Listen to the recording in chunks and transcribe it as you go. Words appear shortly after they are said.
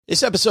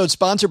This episode is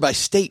sponsored by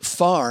State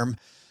Farm.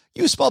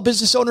 You a small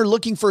business owner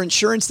looking for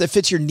insurance that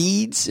fits your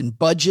needs and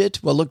budget?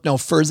 Well, look no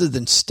further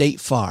than State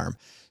Farm.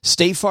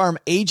 State Farm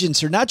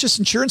agents are not just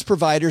insurance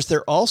providers,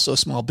 they're also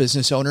small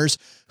business owners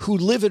who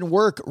live and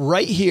work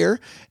right here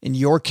in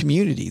your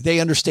community. They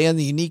understand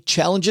the unique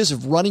challenges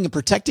of running and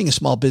protecting a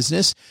small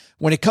business.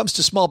 When it comes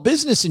to small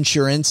business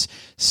insurance,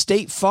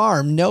 State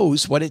Farm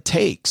knows what it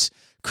takes.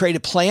 Create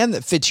a plan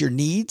that fits your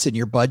needs and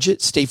your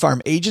budget. State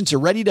Farm agents are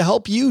ready to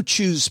help you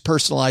choose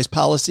personalized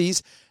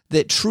policies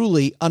that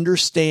truly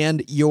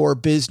understand your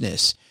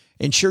business.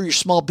 Insure your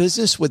small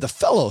business with a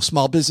fellow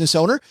small business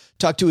owner.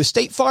 Talk to a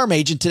State Farm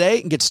agent today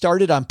and get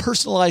started on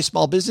personalized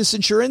small business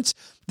insurance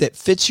that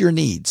fits your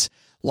needs.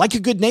 Like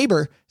a good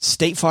neighbor,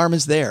 State Farm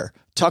is there.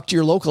 Talk to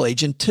your local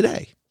agent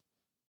today.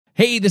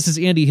 Hey, this is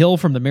Andy Hill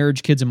from the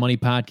Marriage, Kids, and Money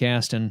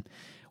podcast. And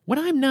when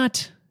I'm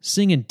not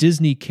singing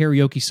Disney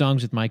karaoke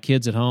songs with my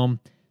kids at home,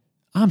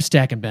 I'm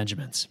stacking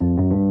Benjamins.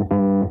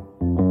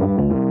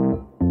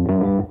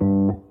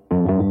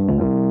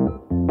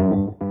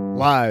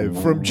 Live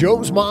from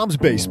Joe's mom's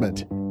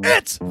basement,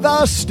 it's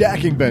the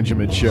Stacking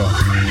Benjamin Show.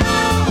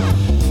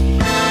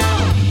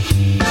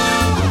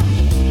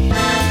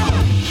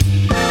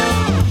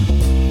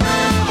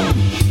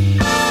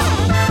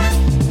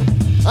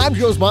 I'm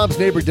Joe's mom's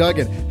neighbor, Doug,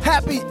 and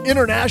happy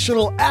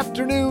International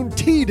Afternoon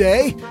Tea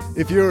Day.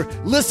 If you're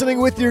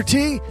listening with your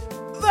tea,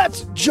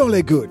 that's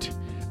jolly good.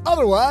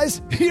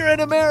 Otherwise, you're in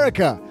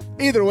America.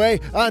 Either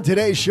way, on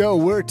today's show,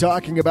 we're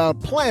talking about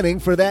planning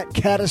for that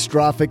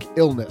catastrophic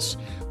illness.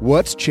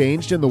 What's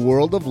changed in the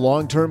world of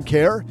long-term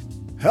care?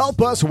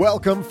 Help us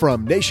welcome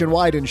from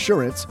Nationwide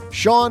Insurance,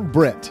 Shawn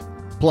Britt.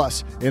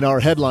 Plus, in our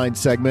headline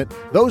segment,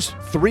 those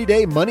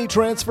 3-day money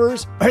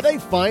transfers, are they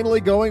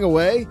finally going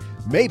away?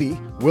 Maybe.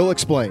 We'll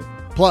explain.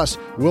 Plus,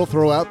 we'll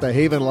throw out the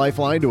Haven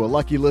Lifeline to a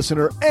lucky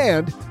listener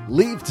and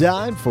leave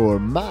time for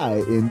my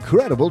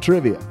incredible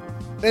trivia.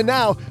 And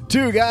now,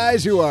 two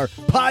guys who are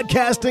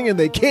podcasting and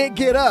they can't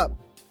get up.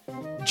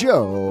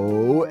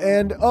 Joe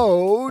and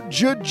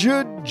O-G.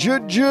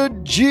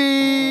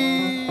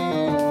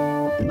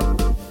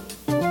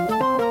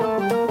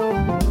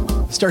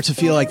 Starts to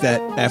feel like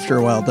that after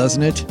a while,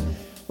 doesn't it?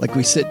 Like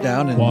we sit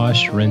down and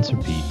wash, rinse,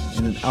 repeat.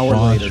 And an hour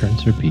wash, later.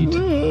 Rinse, repeat.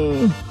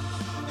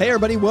 Hey,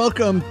 everybody.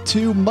 Welcome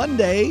to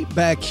Monday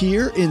back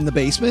here in the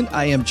basement.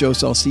 I am Joe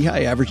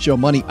Saul-Sehy, Average Joe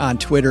Money on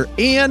Twitter.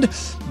 And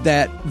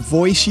that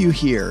voice you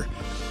hear,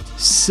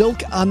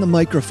 silk on the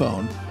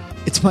microphone,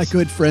 it's my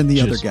good friend,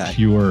 the other guy.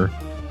 Pure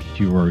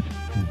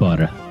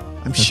butter.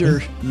 I'm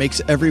sure makes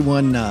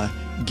everyone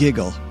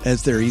giggle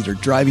as they're either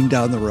driving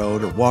down the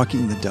road or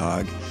walking the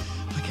dog.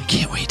 Like, I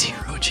can't wait to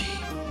hear OG.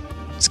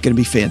 It's going to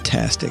be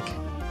fantastic.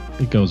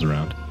 It goes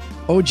around.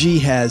 OG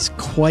has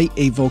quite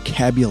a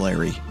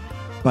vocabulary,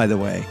 by the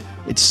way.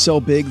 It's so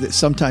big that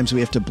sometimes we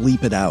have to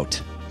bleep it out.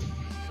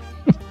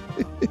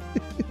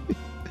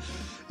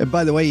 And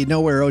by the way, you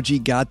know where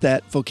OG got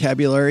that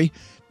vocabulary?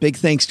 Big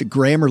thanks to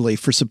Grammarly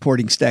for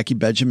supporting Stacking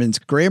Benjamins.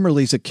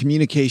 Grammarly is a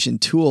communication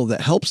tool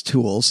that helps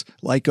tools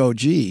like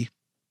OG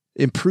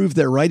improve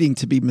their writing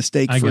to be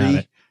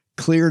mistake-free,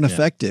 clear, and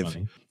effective.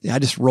 Yeah, I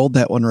just rolled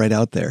that one right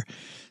out there.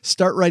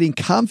 Start writing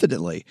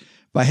confidently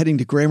by heading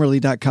to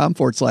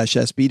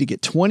Grammarly.com/SB to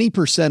get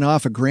 20%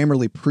 off a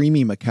Grammarly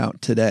premium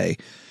account today.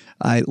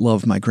 I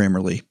love my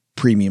Grammarly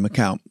premium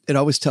account. It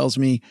always tells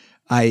me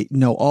I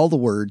know all the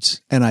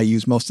words and I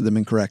use most of them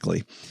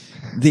incorrectly.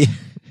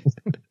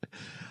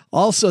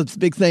 Also,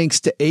 big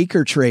thanks to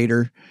Acre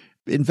Trader,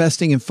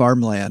 investing in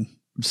farmland.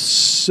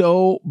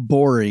 So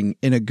boring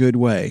in a good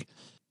way.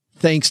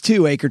 Thanks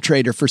to Acre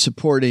Trader for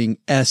supporting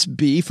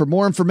SB. For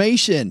more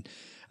information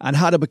on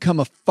how to become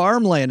a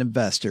farmland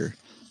investor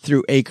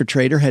through Acre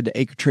Trader, head to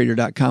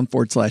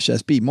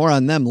acretrader.com/SB. More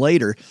on them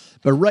later.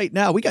 But right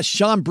now, we got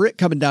Shawn Britt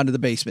coming down to the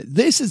basement.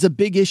 This is a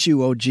big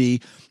issue, OG.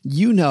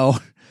 You know,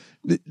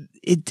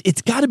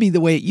 it's got to be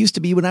the way it used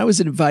to be when I was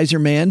an advisor,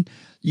 man.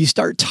 You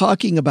start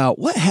talking about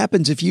what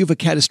happens if you have a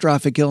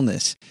catastrophic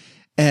illness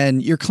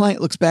and your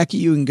client looks back at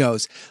you and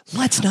goes,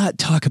 let's not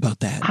talk about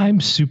that. I'm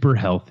super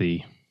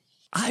healthy.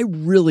 I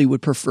really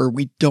would prefer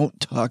we don't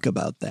talk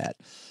about that.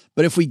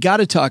 But if we got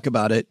to talk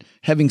about it,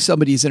 having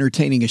somebody as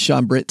entertaining as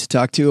Shawn Britt to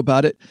talk to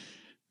about it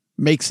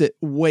makes it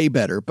way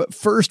better. But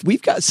first,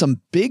 we've got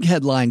some big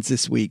headlines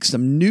this week,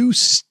 some new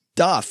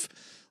stuff,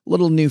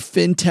 little new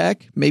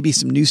fintech, maybe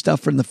some new stuff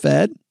from the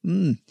Fed.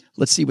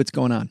 Let's see what's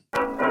going on.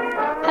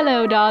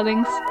 Hello,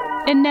 darlings.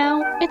 And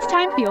now it's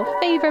time for your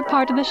favorite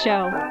part of the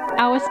show,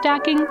 our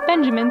Stacking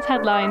Benjamins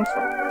headlines.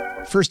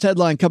 First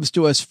headline comes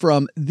to us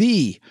from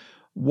the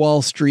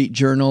Wall Street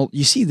Journal.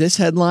 You see this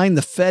headline?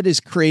 The Fed is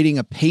creating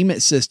a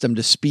payment system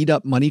to speed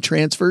up money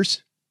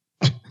transfers.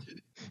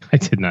 I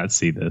did not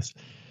see this.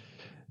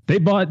 They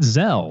bought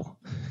Zelle.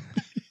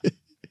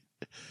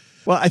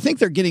 Well, I think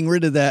they're getting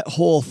rid of that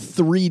whole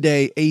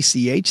 3-day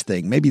ACH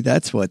thing. Maybe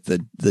that's what the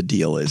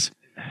deal is.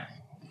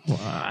 Well,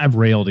 I've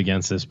railed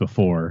against this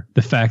before.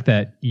 The fact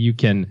that you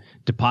can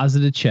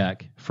deposit a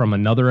check from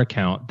another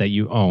account that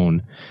you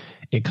own,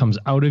 it comes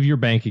out of your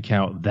bank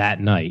account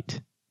that night,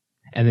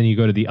 And then you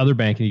go to the other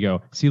bank and you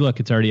go, see, look,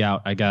 it's already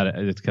out. I got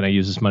it. Can I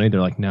use this money?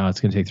 They're like, no, it's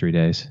going to take 3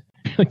 days.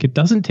 Like, it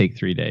doesn't take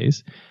 3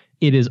 days.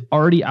 It is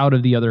already out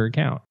of the other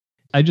account.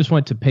 I just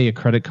went to pay a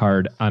credit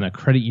card on a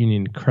credit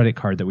union credit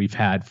card that we've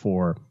had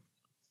for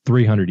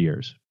 300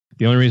 years.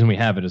 The only reason we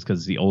have it is because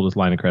it's the oldest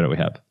line of credit we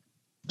have.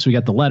 So we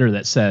got the letter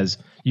that says,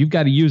 you've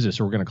got to use this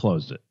or we're going to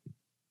close it.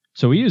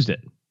 So we used it,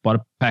 bought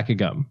a pack of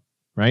gum,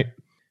 right?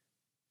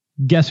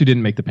 Guess who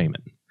didn't make the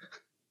payment?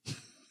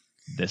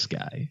 This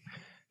guy.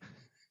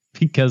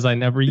 Because I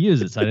never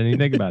use it, so I didn't even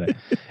think about it.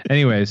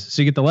 Anyways,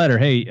 so you get the letter,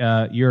 hey,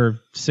 your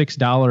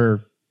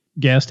 $6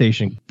 gas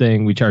station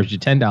thing, we charged you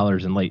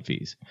 $10 in late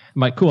fees.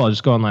 I'm like, cool, I'll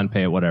just go online and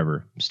pay it,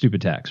 whatever.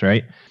 Stupid tax,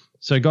 right?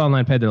 So I go online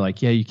and pay. They're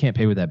like, yeah, you can't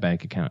pay with that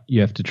bank account. You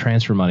have to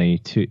transfer money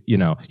to, you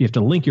have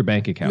to link your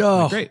bank account. No.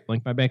 Like, great,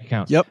 link my bank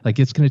account. Yep. Like,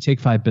 it's going to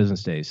take 5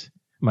 business days.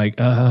 I'm like,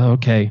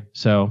 okay.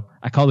 So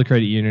I called the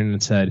credit union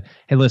and said,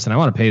 hey, listen, I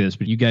want to pay this,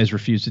 but you guys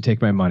refuse to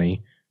take my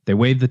money. They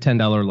waived the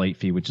 $10 late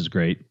fee, which is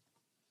great.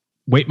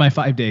 Wait my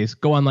 5 days,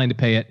 go online to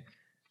pay it.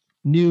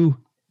 New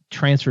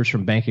transfers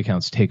from bank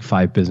accounts take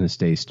 5 business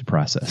days to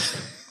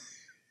process.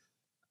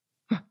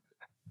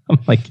 I'm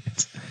like,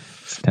 it's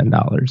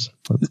 $10.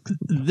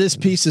 This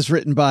piece is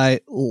written by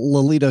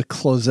Lolita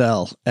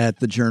Clozel at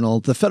the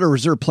Journal. The Federal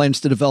Reserve plans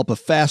to develop a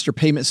faster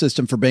payment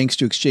system for banks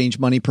to exchange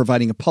money,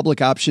 providing a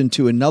public option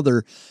to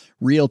another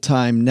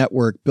real-time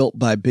network built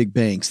by big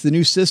banks. The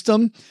new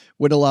system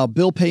would allow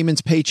bill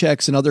payments,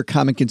 paychecks, and other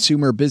common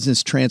consumer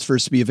business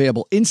transfers to be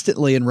available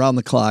instantly and round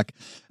the clock,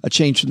 a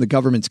change from the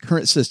government's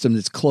current system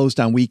that's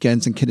closed on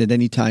weekends and can at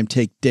any time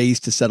take days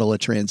to settle a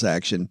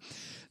transaction.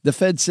 The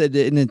Fed said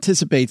it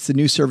anticipates the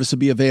new service will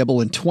be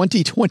available in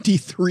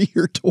 2023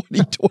 or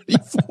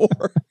 2024.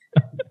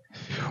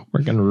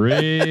 Working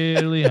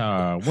really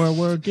hard. We're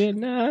working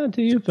 9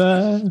 to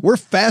 5. We're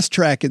fast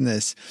tracking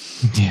this.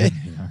 Yeah,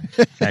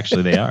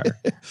 actually, they are.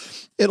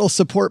 It'll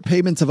support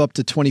payments of up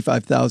to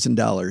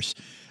 $25,000.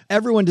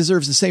 Everyone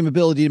deserves the same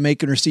ability to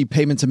make and receive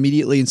payments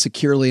immediately and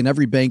securely, and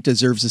every bank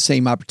deserves the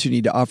same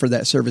opportunity to offer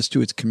that service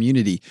to its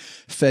community,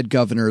 Fed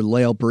Governor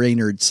Lael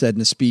Brainerd said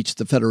in a speech at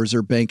the Federal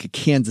Reserve Bank of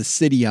Kansas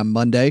City on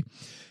Monday.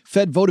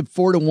 Fed voted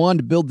 4-1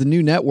 to build the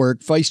new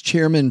network. Vice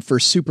Chairman for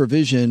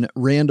Supervision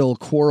Randall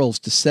Quarles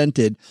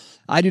dissented.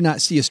 I do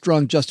not see a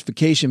strong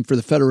justification for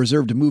the Federal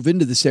Reserve to move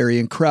into this area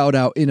and crowd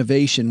out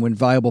innovation when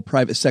viable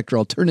private sector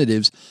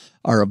alternatives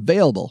are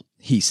available,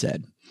 he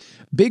said.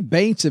 Big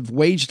banks have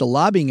waged a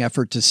lobbying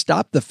effort to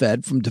stop the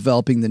Fed from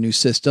developing the new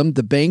system.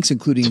 The banks,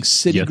 including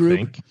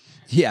Citigroup,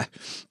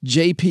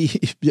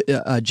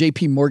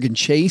 JP Morgan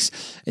Chase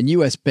and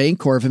U.S.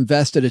 Bancorp, have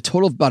invested a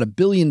total of about $1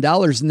 billion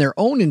in their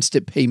own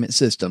instant payment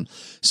system.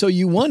 So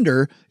you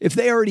wonder, if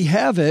they already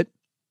have it,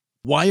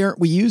 why aren't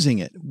we using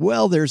it?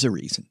 Well, there's a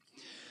reason.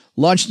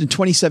 Launched in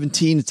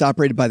 2017, it's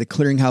operated by the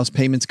Clearinghouse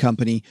Payments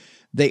Company.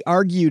 They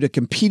argued a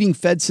competing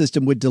Fed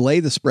system would delay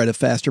the spread of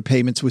faster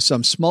payments, with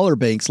some smaller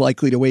banks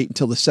likely to wait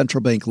until the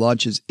central bank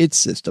launches its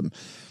system.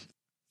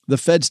 The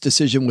Fed's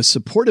decision was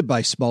supported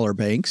by smaller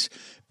banks,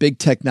 big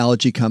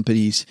technology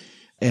companies,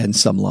 and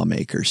some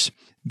lawmakers.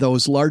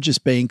 Those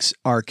largest banks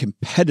are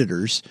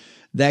competitors.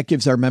 That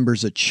gives our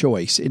members a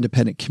choice,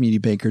 Independent Community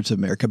Bankers of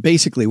America.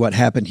 Basically, what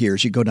happened here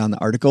is you go down the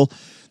article.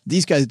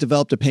 These guys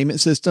developed a payment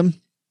system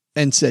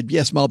and said,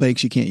 yeah, small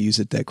banks, you can't use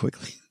it that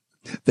quickly.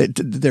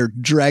 They're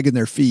dragging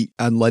their feet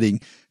on letting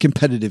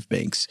competitive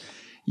banks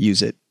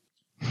use it.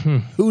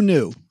 Who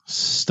knew?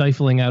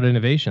 Stifling out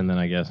innovation then,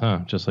 I guess, huh?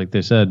 Just like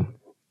they said.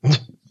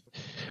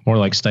 More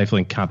like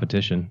stifling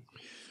competition.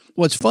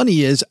 What's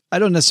funny is I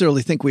don't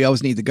necessarily think we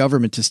always need the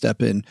government to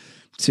step in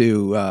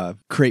to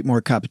create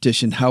more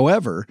competition.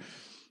 However,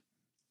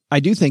 I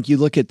do think you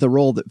look at the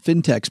role that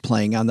fintech's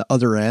playing on the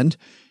other end,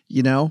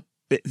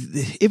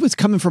 it was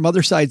coming from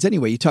other sides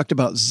anyway. You talked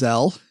about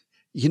Zelle,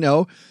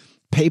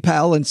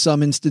 PayPal in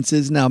some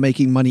instances now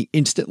making money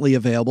instantly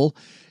available.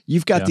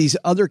 You've got these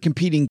other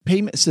competing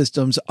payment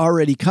systems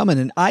already coming.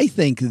 And I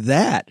think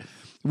that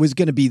was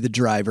going to be the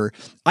driver.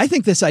 I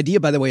think this idea,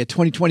 by the way, of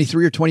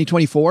 2023 or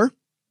 2024,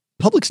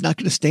 public's not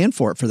going to stand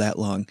for it for that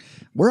long.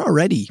 We're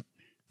already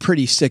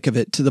pretty sick of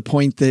it to the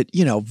point that,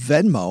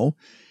 Venmo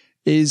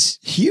is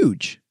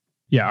huge.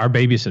 Yeah, our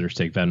babysitters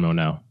take Venmo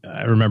now.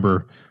 I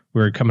remember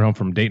we were coming home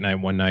from date night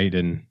one night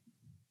and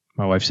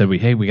my wife said, we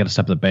got to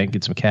stop at the bank,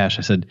 get some cash.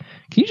 I said,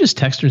 can you just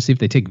text her and see if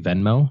they take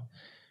Venmo?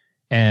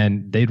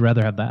 And they'd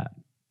rather have that.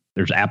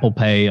 There's Apple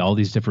Pay, all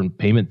these different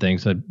payment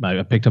things.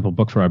 I picked up a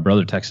book for my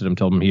brother, texted him,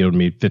 told him he owed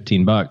me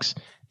 $15.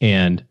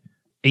 And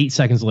 8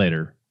 seconds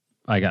later,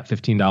 I got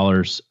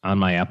 $15 on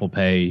my Apple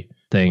Pay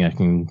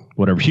thing.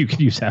 Whatever you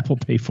could use Apple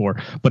Pay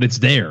for, but it's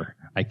there.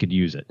 I could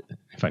use it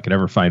if I could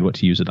ever find what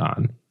to use it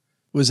on.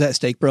 Was that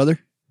Steak Brother?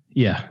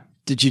 Yeah.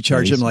 Did you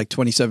charge him like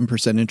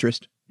 27%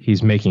 interest?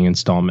 He's making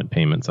installment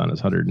payments on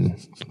his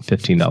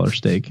 $115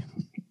 steak.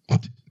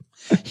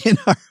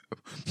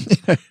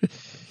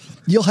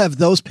 You'll have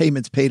those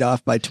payments paid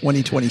off by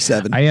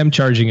 2027. I am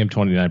charging him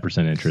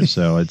 29% interest,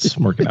 so it's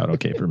working out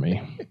okay for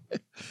me.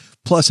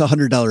 Plus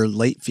 $100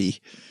 late fee.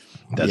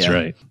 That's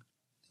right.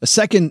 A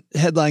second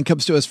headline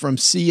comes to us from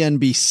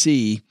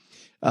CNBC.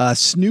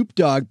 Snoop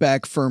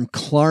Dogg-backed firm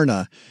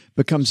Klarna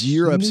becomes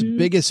Europe's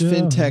biggest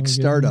fintech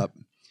startup.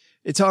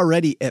 It's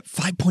already at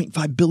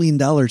 $5.5 billion,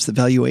 the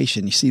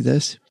valuation. You see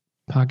this?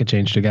 Pocket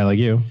change to a guy like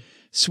you.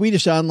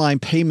 Swedish online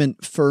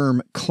payment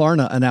firm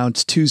Klarna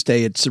announced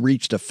Tuesday it's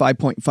reached a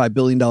 $5.5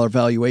 billion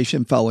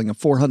valuation following a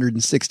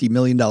 $460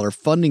 million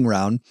funding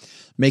round,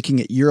 making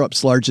it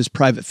Europe's largest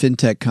private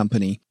fintech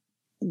company.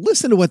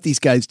 Listen to what these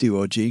guys do,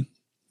 OG. Do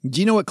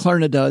you know what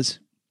Klarna does?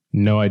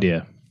 No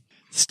idea.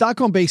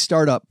 Stockholm-based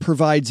startup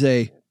provides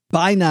a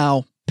buy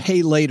now,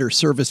 pay later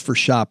service for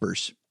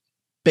shoppers.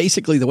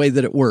 Basically, the way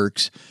that it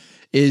works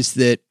is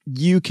that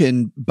you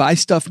can buy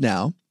stuff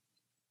now,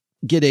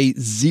 get a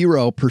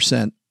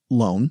 0%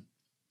 loan,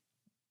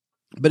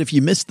 but if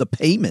you miss the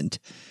payment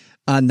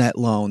on that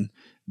loan,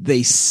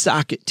 they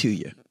sock it to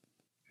you.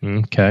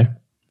 Okay.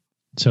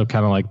 So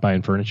kind of like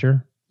buying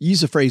furniture?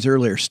 Use a phrase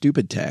earlier,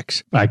 stupid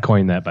tax. I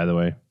coined that, by the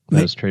way.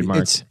 That was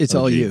trademarked. It's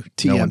all you.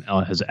 TM. No one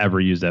else has ever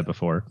used that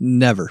before.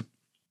 Never.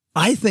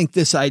 I think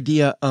this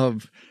idea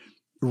of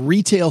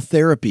retail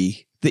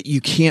therapy that you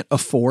can't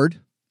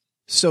afford,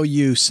 so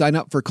you sign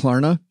up for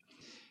Klarna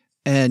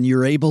and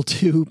you're able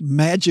to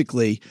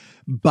magically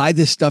buy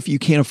this stuff you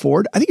can't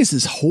afford. I think this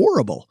is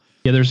horrible.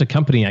 Yeah, there's a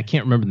company, I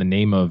can't remember the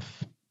name of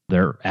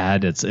their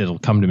ad. It'll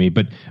come to me.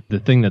 But the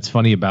thing that's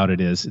funny about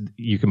it is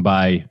you can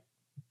buy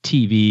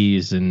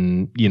TVs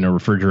and,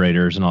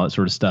 refrigerators and all that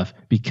sort of stuff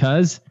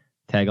because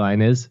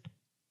tagline is,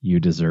 you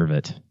deserve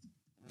it.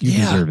 You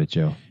deserve it,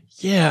 Joe.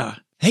 Yeah.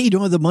 Hey, you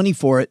don't have the money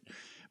for it,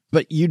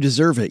 but you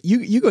deserve it.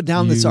 You go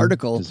down this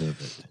article. Deserve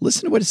it.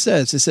 Listen to what it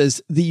says. It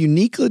says, the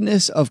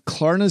uniqueness of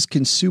Klarna's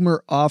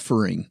consumer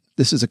offering,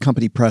 this is a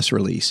company press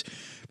release,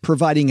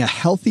 providing a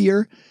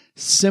healthier,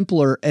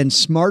 simpler, and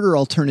smarter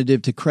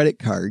alternative to credit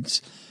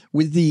cards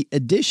with the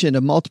addition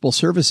of multiple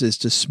services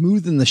to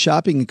smoothen the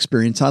shopping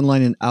experience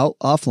online and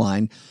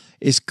offline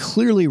is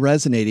clearly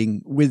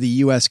resonating with the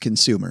U.S.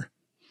 consumer.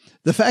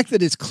 The fact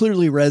that it's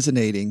clearly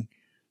resonating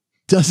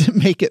doesn't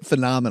make it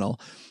phenomenal.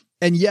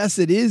 And yes,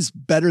 it is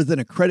better than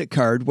a credit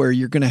card where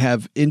you're going to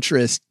have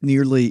interest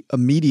nearly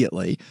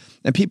immediately.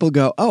 And people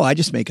go, oh, I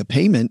just make a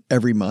payment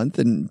every month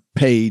and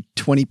pay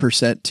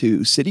 20% to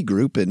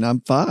Citigroup and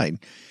I'm fine.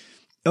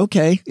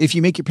 Okay, if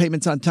you make your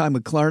payments on time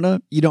with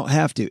Klarna, you don't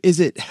have to.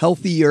 Is it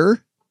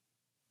healthier?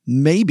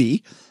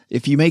 Maybe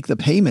if you make the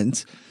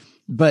payments.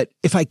 But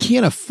if I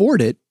can't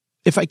afford it,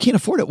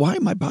 why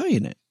am I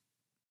buying it?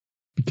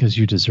 Because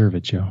you deserve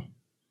it, Joe.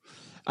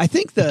 I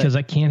think because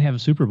I can't have a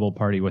Super Bowl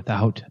party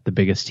without the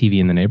biggest TV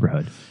in the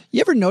neighborhood.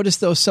 You ever notice,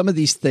 though, some of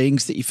these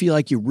things that you feel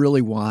like you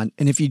really want,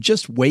 and if you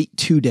just wait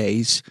 2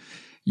 days,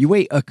 you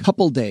wait a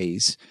couple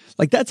days,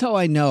 like that's how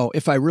I know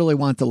if I really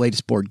want the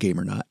latest board game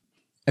or not.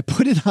 I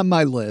put it on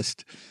my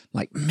list. I'm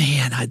like,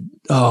 man,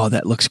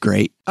 that looks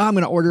great. I'm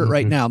going to order it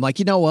right now. I'm like,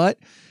 you know what?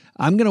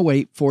 I'm going to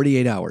wait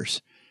 48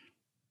 hours.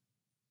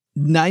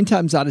 9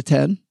 times out of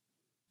 10,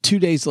 2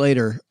 days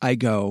later, I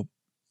go,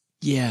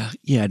 yeah,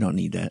 I don't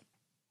need that.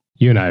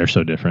 You and I are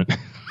so different.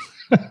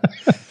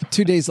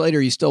 2 days later,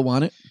 you still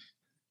want it?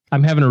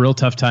 I'm having a real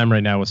tough time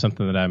right now with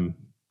something that I'm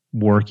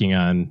working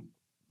on,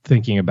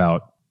 thinking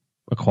about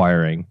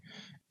acquiring.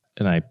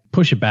 And I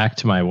push it back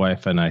to my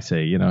wife and I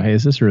say, hey,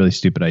 is this a really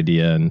stupid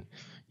idea? And,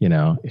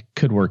 it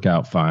could work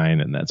out fine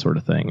and that sort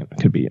of thing.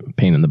 It could be a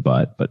pain in the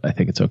butt, but I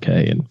think it's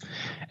okay. And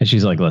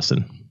she's like,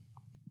 listen,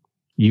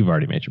 you've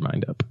already made your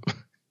mind up.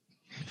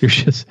 You're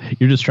just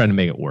trying to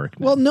make it work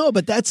now. Well, no,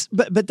 but that's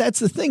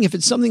the thing. If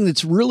it's something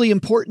that's really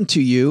important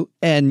to you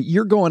and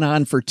you're going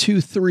on for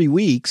 2-3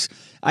 weeks,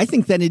 I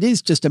think then it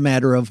is just a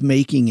matter of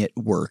making it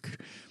work.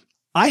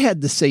 I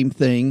had the same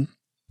thing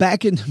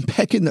back in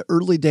the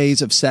early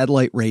days of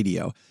satellite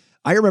radio.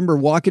 I remember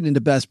walking into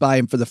Best Buy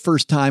and for the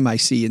first time I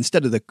see,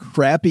 instead of the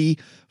crappy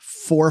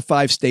 4 or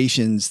 5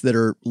 stations that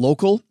are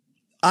local,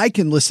 I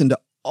can listen to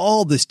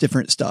all this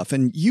different stuff.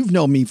 And you've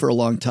known me for a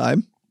long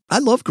time. I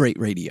love great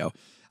radio.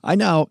 I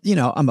know,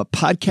 I'm a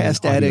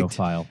podcast addict,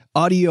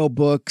 audio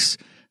books,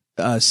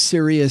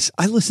 Sirius.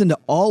 I listen to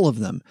all of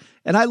them.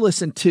 And I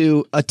listen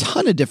to a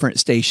ton of different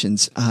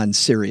stations on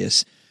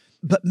Sirius.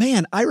 But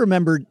man, I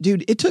remember,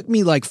 dude, it took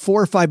me like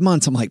 4 or 5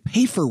 months. I'm like,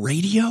 pay for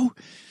radio?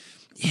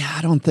 Yeah,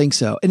 I don't think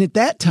so. And at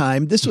that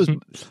time, this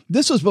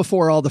was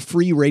before all the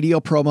free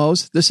radio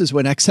promos. This is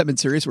when XM and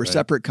Sirius were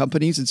separate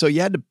companies. And so you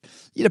had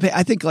to pay,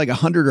 I think, like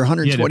 $100 or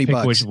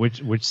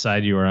 $120. Which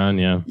side you were on.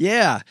 Yeah.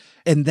 Yeah.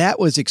 And that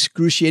was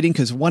excruciating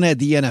because one had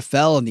the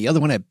NFL and the other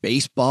one had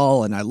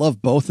baseball. And I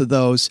love both of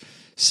those.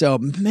 So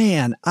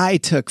man, I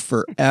took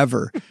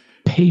forever.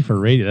 Pay for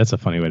radio. That's a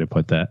funny way to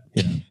put that.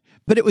 Yeah.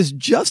 But it was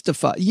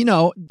justified.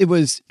 It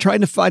was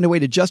trying to find a way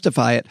to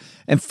justify it.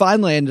 And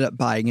finally I ended up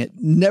buying it.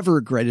 Never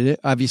regretted it.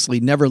 Obviously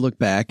never looked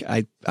back.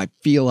 I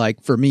feel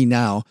like for me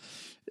now,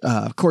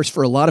 of course,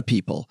 for a lot of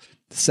people,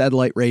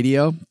 satellite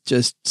radio,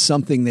 just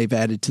something they've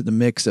added to the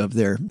mix of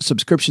their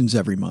subscriptions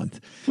every month.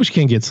 Which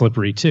can get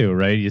slippery too,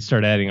 right? You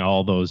start adding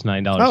all those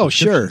 $9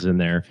 subscriptions in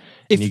there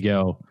and you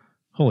go,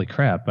 holy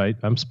crap,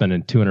 I'm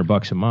spending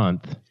 $200 a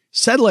month.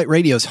 Satellite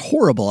radio is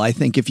horrible. I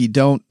think if you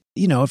don't,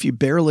 if you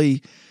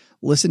barely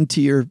listen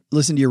to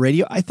your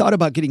radio. I thought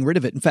about getting rid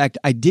of it. In fact,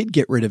 I did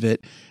get rid of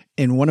it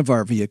in one of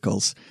our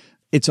vehicles.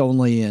 It's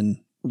only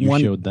in one.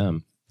 You showed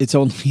them. It's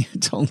only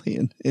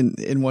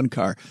in one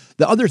car.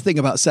 The other thing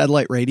about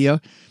satellite radio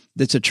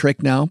that's a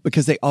trick now,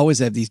 because they always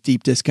have these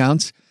deep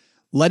discounts,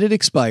 let it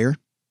expire.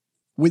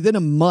 Within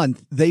a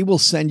month, they will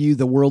send you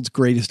the world's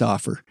greatest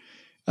offer.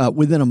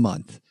 Within a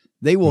month,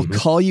 they will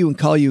call you and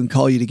call you and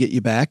call you to get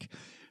you back.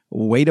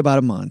 Wait about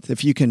a month.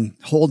 If you can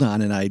hold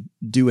on, and I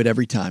do it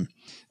every time,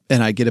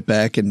 and I get it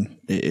back, and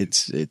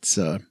it's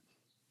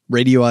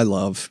radio I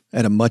love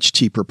at a much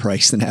cheaper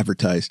price than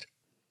advertised.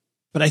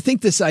 But I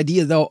think this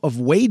idea, though, of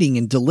waiting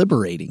and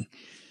deliberating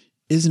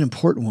is an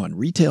important one.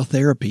 Retail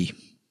therapy.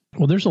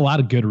 Well, there's a lot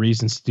of good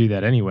reasons to do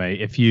that anyway.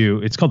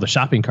 It's called the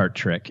shopping cart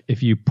trick.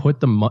 If you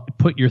put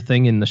your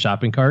thing in the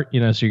shopping cart, so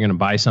you're going to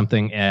buy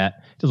something it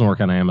doesn't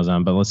work on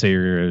Amazon, but let's say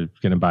you're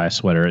going to buy a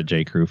sweater at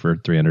J.Crew for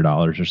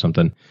 $300 or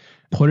something.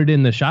 Put it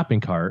in the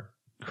shopping cart,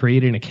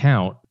 create an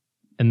account,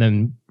 and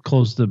then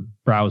close the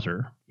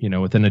browser.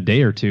 Within a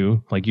day or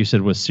two, like you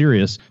said, with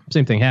Sirius,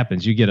 same thing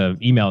happens. You get an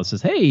email that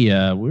says,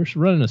 hey, we're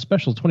running a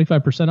special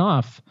 25%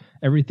 off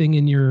everything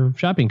in your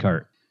shopping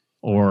cart,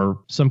 or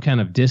some kind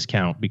of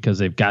discount because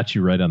they've got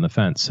you right on the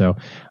fence. So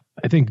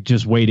I think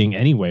just waiting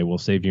anyway will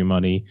save you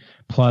money.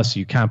 Plus,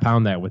 you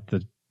compound that with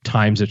the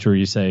times that where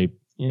you say,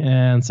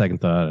 yeah, on second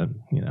thought,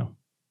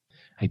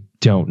 I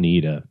don't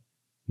need a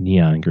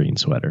neon green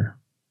sweater.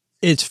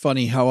 It's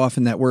funny how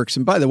often that works.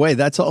 And by the way,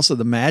 that's also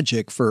the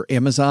magic for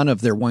Amazon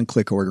of their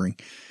one-click ordering.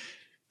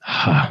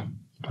 I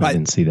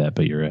didn't see that,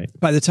 but you're right.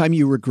 By the time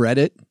you regret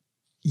it,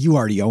 you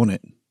already own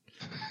it.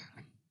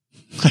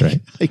 That's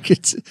right.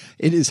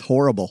 It is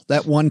horrible.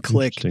 That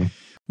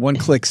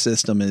one-click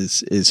system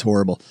is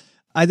horrible.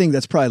 I think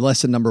that's probably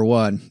lesson number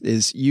one,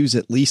 is use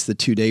at least the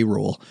 2-day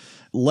rule.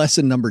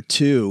 Lesson number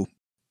 2,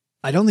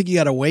 I don't think you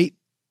got to wait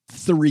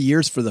 3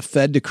 years for the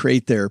Fed to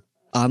create their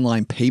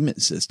online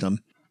payment system.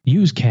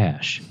 Use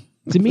cash.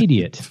 It's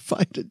immediate.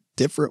 Find a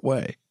different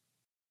way.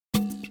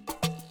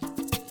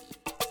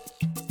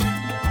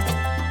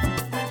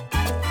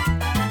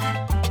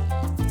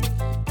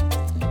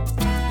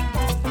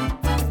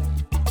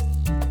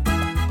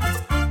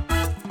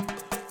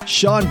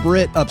 Shawn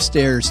Britt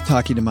upstairs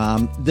talking to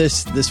Mom.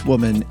 This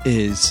woman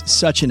is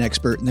such an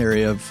expert in the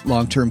area of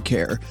long-term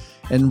care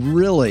and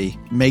really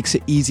makes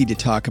it easy to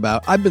talk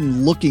about. I've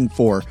been looking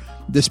for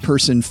this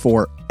person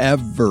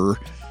forever,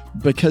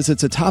 because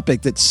it's a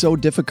topic that's so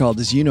difficult,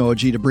 as you know, OG,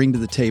 to bring to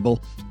the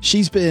table.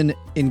 She's been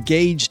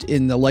engaged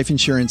in the life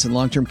insurance and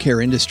long-term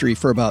care industry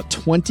for about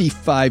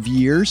 25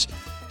 years.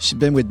 She's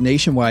been with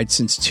Nationwide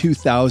since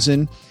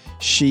 2000.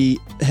 She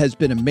has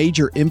been a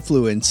major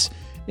influence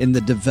in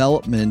the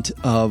development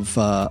of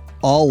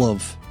all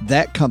of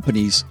that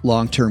company's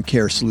long-term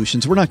care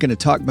solutions. We're not going to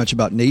talk much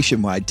about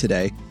Nationwide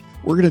today.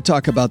 We're going to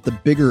talk about the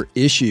bigger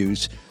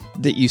issues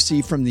that you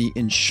see from the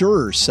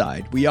insurer's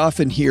side. We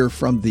often hear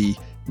from the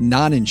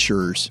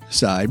non-insurers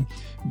side,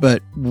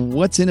 but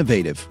what's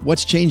innovative?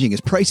 What's changing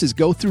as prices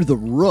go through the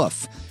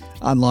roof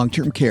on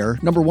long-term care?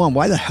 Number one,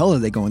 why the hell are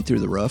they going through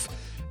the roof?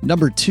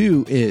 Number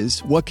 2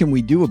 is, what can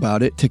we do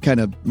about it to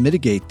kind of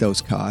mitigate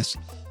those costs?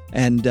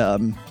 And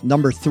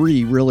number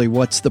 3, really,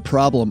 what's the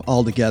problem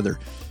altogether?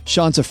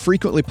 Shawn's a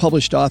frequently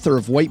published author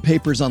of white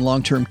papers on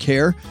long-term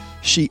care.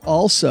 She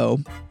also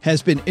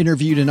has been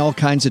interviewed in all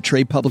kinds of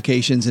trade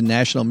publications and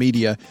national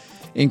media,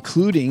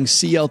 including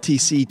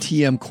CLTC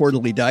TM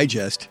Quarterly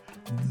Digest.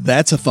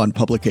 That's a fun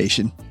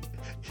publication.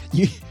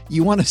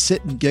 You want to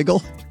sit and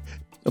giggle?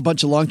 A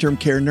bunch of long-term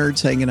care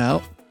nerds hanging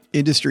out,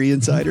 industry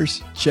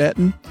insiders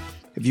chatting.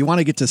 If you want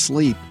to get to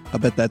sleep, I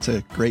bet that's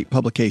a great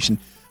publication.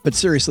 But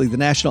seriously, the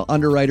National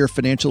Underwriter,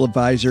 Financial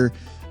Advisor,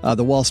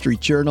 the Wall Street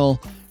Journal,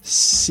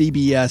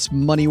 CBS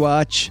Money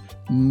Watch,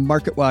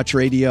 Market Watch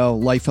Radio,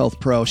 Life Health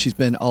Pro. She's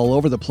been all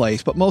over the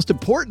place. But most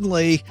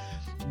importantly,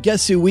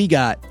 guess who we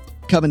got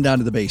coming down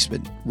to the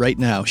basement right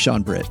now?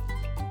 Shawn Britt.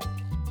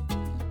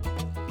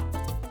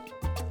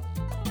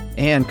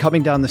 And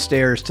coming down the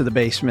stairs to the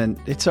basement,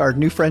 it's our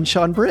new friend,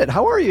 Shawn Britt.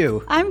 How are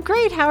you? I'm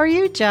great. How are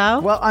you,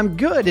 Joe? Well, I'm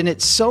good. And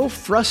it's so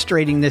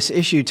frustrating, this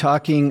issue,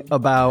 talking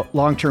about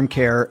long-term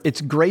care. It's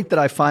great that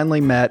I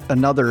finally met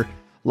another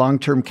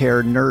long-term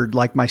care nerd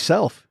like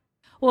myself.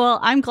 Well,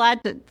 I'm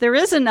glad that there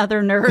is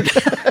another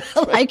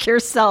nerd like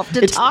yourself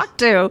to talk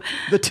to.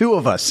 The two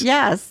of us.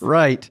 Yes.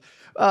 Right.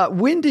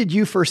 When did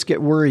you first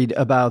get worried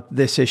about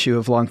this issue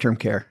of long-term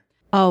care?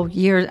 Oh,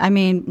 years. I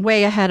mean,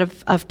 way ahead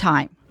of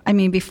time. I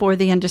mean, before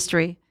the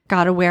industry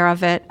got aware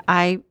of it.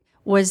 I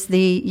was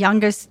the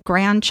youngest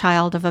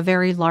grandchild of a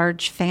very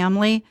large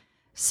family.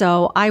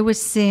 So I was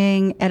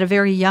seeing at a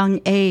very young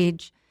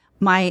age,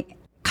 my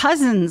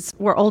cousins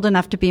were old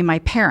enough to be my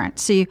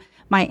parents. So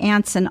my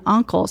aunts and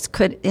uncles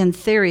could, in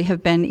theory,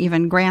 have been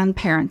even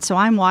grandparents. So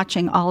I'm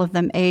watching all of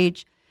them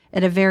age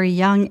at a very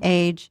young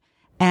age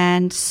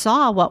and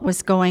saw what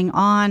was going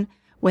on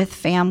with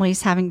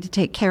families having to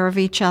take care of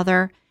each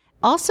other.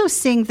 Also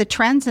seeing the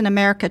trends in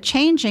America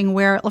changing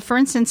where, for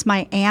instance,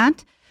 my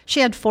aunt, she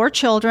had 4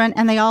 children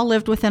and they all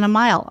lived within a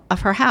mile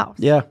of her house.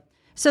 Yeah.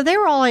 So they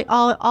were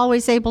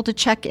always able to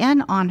check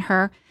in on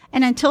her.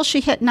 And until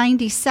she hit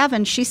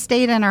 97, she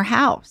stayed in her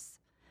house.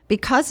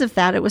 Because of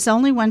that, it was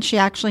only when she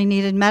actually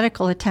needed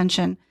medical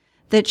attention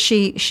that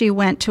she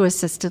went to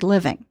assisted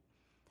living,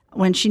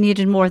 when she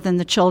needed more than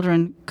the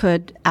children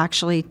could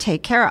actually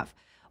take care of.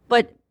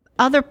 But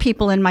other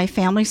people in my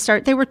family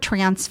they were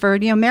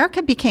transferred.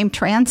 America became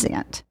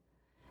transient.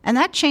 And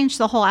that changed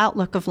the whole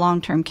outlook of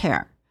long-term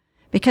care,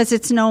 because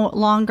it's no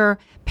longer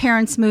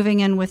parents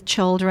moving in with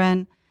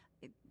children.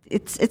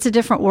 It's a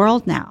different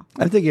world now.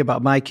 I'm thinking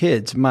about my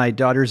kids. My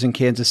daughter's in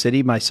Kansas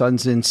City. My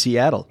son's in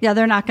Seattle. Yeah,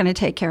 they're not going to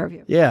take care of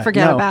you. Yeah,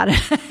 Forget about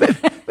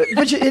it.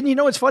 but and you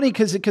know, it's funny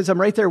because I'm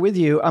right there with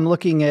you. I'm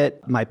looking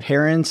at my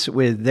parents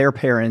with their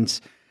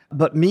parents,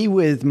 but me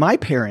with my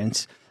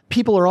parents.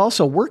 People are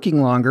also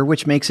working longer,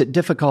 which makes it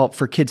difficult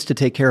for kids to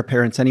take care of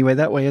parents anyway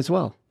that way as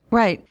well.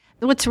 Right.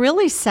 What's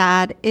really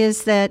sad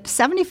is that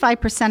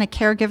 75% of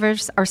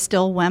caregivers are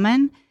still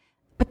women,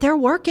 but they're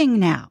working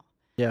now.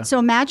 Yeah. So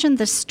imagine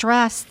the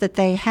stress that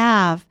they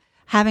have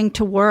having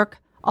to work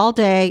all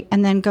day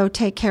and then go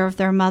take care of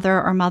their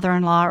mother or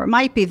mother-in-law, or it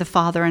might be the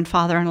father and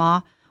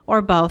father-in-law,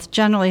 or both.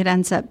 Generally, it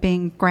ends up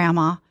being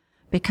grandma,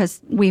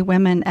 because we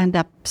women end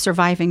up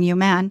surviving you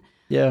men.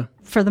 Yeah.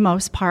 For the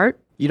most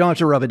part. You don't have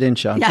to rub it in,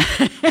 Shawn. Yeah.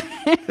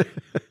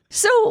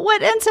 So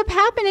what ends up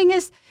happening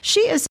is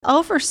she is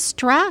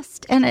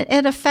overstressed, and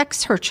it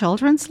affects her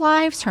children's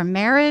lives, her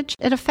marriage.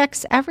 It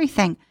affects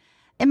everything.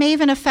 It may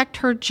even affect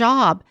her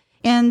job,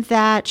 in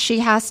that she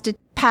has to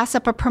pass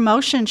up a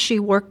promotion she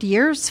worked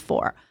years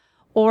for,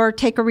 or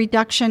take a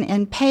reduction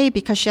in pay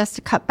because she has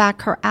to cut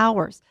back her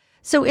hours.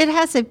 So it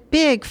has a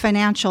big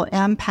financial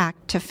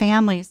impact to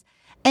families.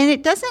 And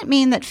it doesn't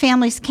mean that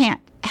families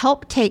can't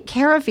help take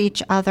care of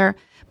each other,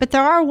 but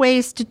there are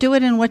ways to do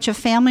it in which a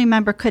family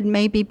member could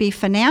maybe be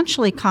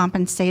financially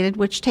compensated,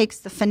 which takes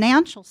the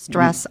financial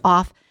stress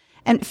off.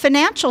 And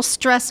financial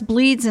stress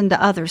bleeds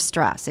into other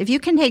stress. If you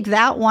can take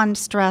that one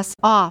stress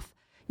off,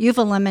 you've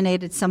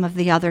eliminated some of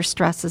the other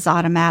stresses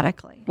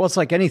automatically. Well, it's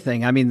like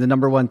anything. I mean, the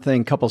number one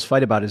thing couples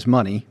fight about is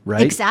money,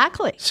 right?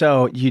 Exactly.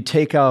 So you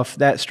take off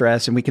that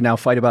stress and we can now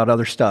fight about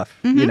other stuff,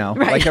 right.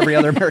 Like every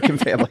other American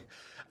family.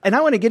 And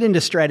I want to get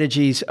into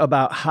strategies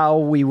about how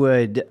we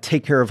would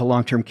take care of a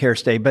long-term care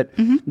stay. But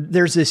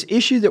there's this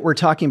issue that we're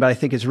talking about I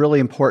think is really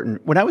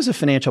important. When I was a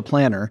financial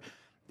planner,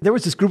 there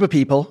was this group of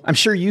people, I'm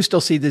sure you still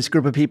see this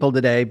group of people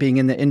today being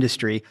in the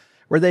industry,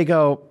 where they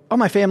go, oh,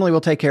 my family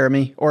will take care of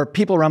me, or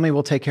people around me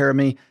will take care of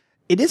me.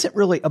 It isn't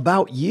really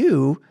about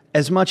you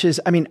as much as,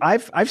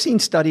 I've seen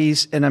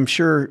studies, and I'm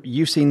sure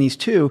you've seen these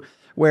too,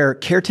 where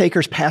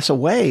caretakers pass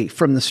away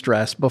from the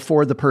stress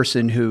before the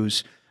person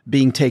who's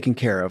being taken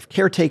care of.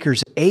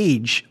 Caretakers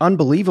age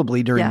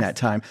unbelievably during that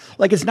time.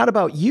 Like, it's not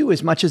about you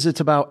as much as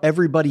it's about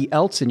everybody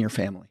else in your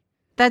family.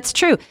 That's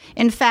true.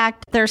 In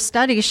fact, there are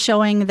studies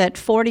showing that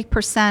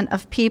 40%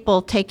 of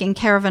people taking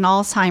care of an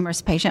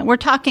Alzheimer's patient, we're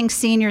talking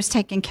seniors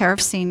taking care of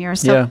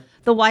seniors, so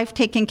the wife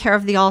taking care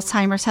of the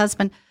Alzheimer's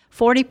husband,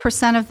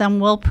 40% of them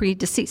will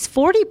predecease.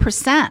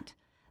 40%.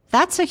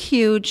 That's a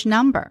huge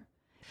number.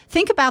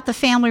 Think about the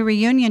family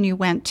reunion you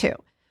went to,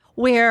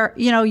 where,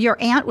 your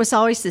aunt was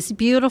always this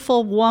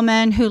beautiful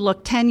woman who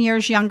looked 10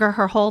 years younger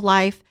her whole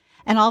life,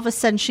 and all of a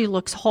sudden she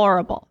looks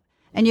horrible.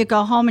 And you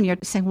go home and you're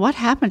saying, what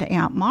happened to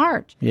Aunt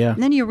Marge? Yeah.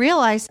 And then you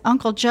realize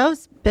Uncle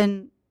Joe's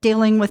been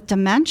dealing with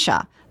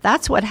dementia.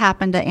 That's what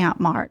happened to Aunt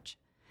Marge.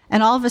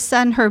 And all of a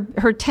sudden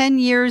her 10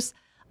 years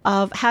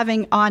of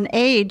having on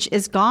age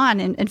is gone.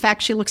 And in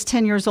fact, she looks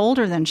 10 years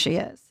older than she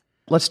is.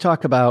 Let's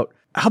talk about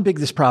how big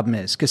this problem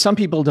is, because some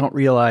people don't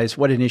realize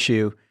what an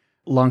issue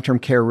long-term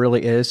care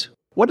really is.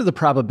 What are the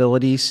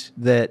probabilities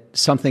that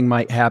something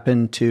might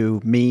happen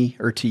to me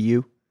or to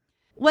you?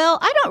 Well,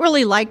 I don't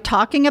really like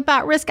talking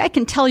about risk. I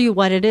can tell you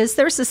what it is.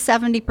 There's a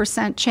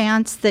 70%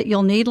 chance that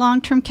you'll need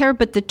long-term care,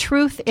 but the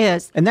truth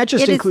is... And that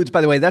just includes,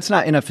 by the way, that's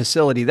not in a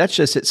facility. That's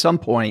just at some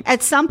point.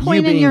 At some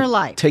point in your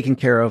life. Taken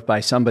care of by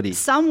somebody.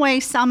 Some way,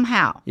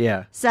 somehow.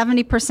 Yeah.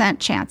 70%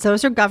 chance.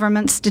 Those are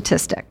government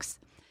statistics.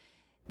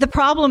 The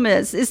problem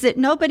is that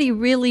nobody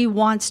really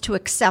wants to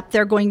accept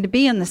they're going to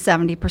be in the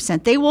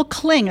 70%. They will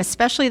cling,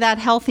 especially that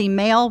healthy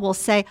male will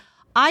say,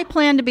 I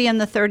plan to be in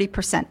the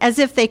 30%, as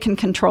if they can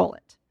control it.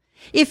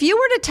 If you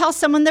were to tell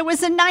someone there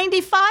was a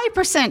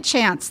 95%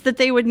 chance that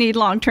they would need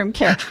long-term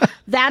care,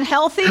 that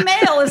healthy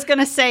male is going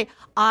to say,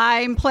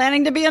 I'm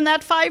planning to be in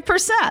that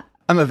 5%.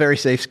 I'm a very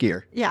safe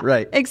skier. Yeah.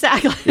 Right.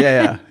 Exactly.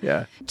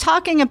 Yeah.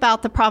 Talking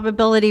about the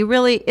probability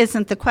really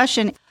isn't the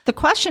question. The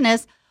question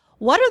is,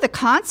 what are the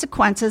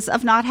consequences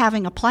of not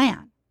having a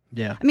plan?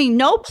 Yeah.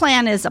 No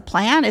plan is a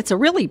plan. It's a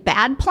really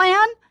bad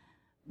plan,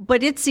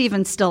 but it's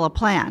even still a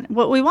plan.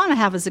 What we want to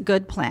have is a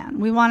good plan.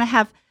 We want to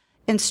have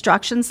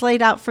instructions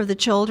laid out for the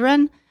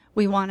children.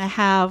 We want to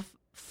have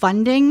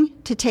funding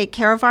to take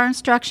care of our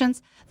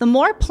instructions. The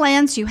more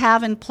plans you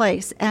have in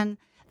place, and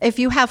if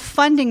you have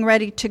funding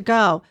ready to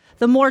go,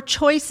 the more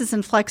choices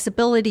and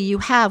flexibility you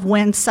have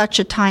when such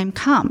a time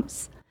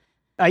comes.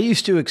 I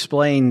used to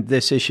explain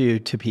this issue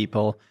to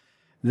people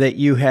that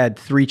you had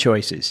three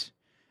choices.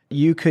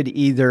 You could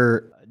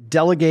either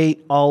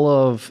delegate all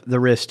of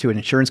the risk to an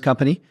insurance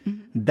company.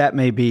 That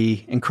may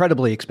be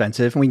incredibly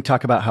expensive. And we can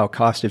talk about how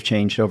costs have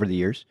changed over the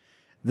years.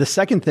 The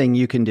second thing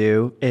you can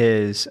do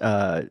is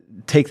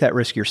take that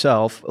risk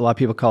yourself. A lot of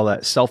people call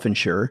that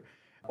self-insure,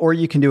 or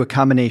you can do a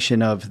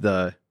combination of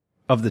the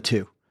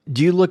two.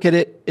 Do you look at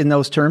it in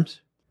those terms?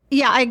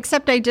 Yeah,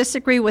 except I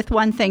disagree with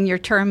one thing, your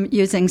term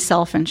using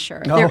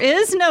self-insure. Oh. There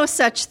is no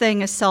such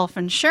thing as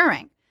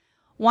self-insuring.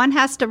 One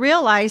has to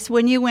realize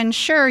when you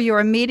insure,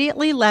 you're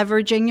immediately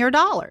leveraging your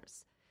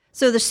dollars.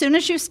 So as soon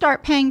as you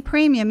start paying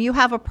premium, you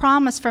have a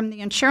promise from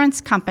the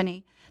insurance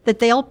company that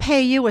they'll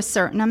pay you a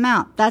certain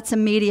amount. That's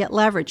immediate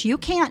leverage. You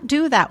can't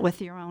do that with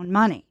your own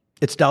money.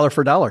 It's dollar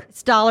for dollar.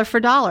 It's dollar for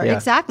dollar, Yeah.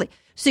 exactly.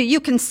 So you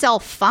can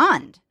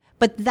self-fund,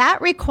 but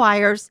that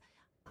requires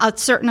a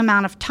certain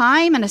amount of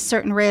time and a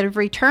certain rate of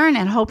return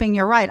and hoping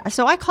you're right.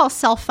 So I call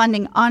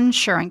self-funding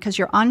unsuring because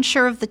you're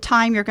unsure of the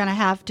time you're going to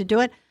have to do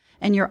it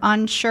and you're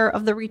unsure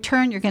of the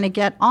return you're going to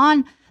get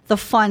on the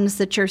funds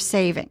that you're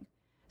saving.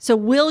 So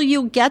will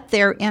you get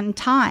there in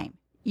time?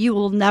 You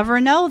will never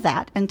know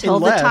that until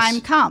the time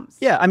comes.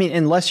 Yeah, I mean,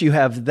 unless you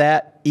have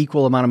that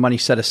equal amount of money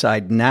set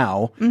aside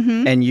now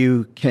and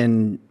you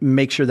can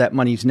make sure that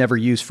money's never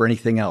used for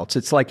anything else.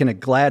 It's like in a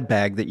glad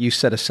bag that you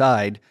set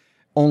aside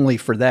only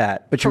for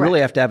that, but you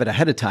really have to have it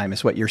ahead of time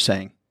is what you're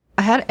saying.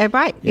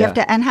 Right. You have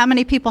to, and how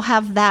many people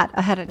have that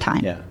ahead of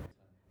time? Yeah.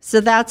 So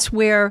that's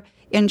where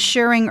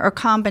insuring or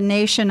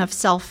combination of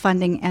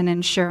self-funding and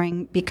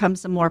insuring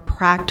becomes a more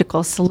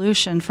practical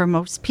solution for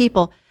most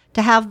people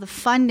to have the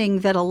funding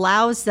that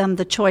allows them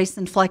the choice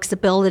and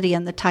flexibility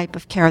and the type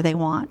of care they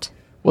want.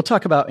 We'll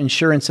talk about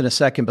insurance in a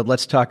second, but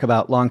let's talk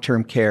about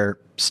long-term care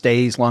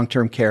stays,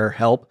 long-term care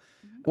help.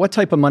 What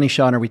type of money,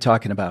 Shawn, are we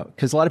talking about?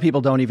 Because a lot of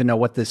people don't even know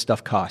what this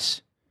stuff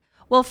costs.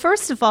 Well,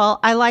 first of all,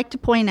 I like to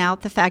point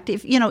out the fact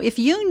if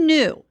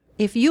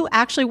you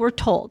actually were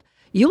told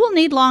you will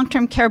need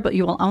long-term care, but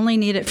you will only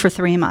need it for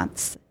 3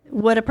 months,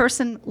 would a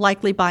person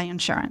likely buy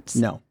insurance?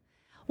 No.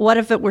 What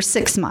if it were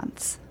 6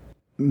 months?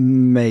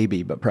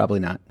 Maybe, but probably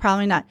not.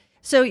 Probably not.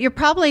 So you're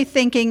probably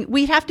thinking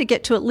we'd have to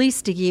get to at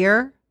least a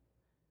year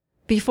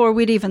before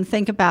we'd even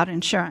think about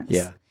insurance.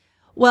 Yeah.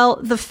 Well,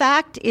 the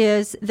fact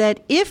is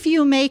that if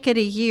you make it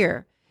a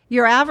year,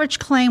 your average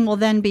claim will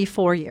then be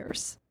 4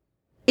 years.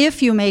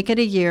 If you make it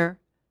a year,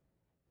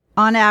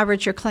 on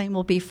average, your claim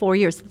will be 4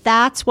 years.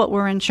 That's what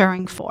we're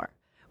insuring for.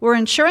 We're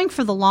insuring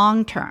for the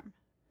long term,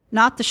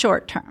 not the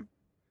short term.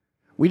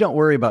 We don't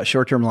worry about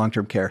short-term,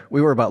 long-term care. We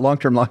worry about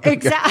long-term, long-term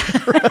Exactly.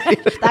 care.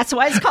 Right? That's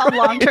why it's called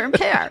long-term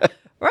care.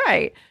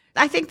 Right.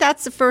 I think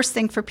that's the first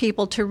thing for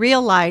people to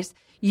realize.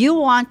 You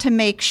want to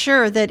make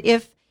sure that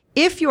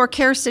if your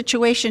care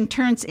situation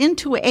turns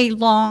into a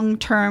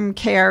long-term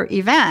care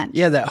event.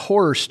 Yeah, that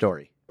horror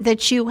story.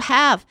 That you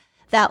have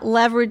that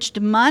leveraged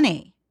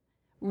money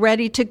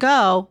ready to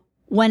go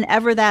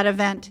whenever that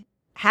event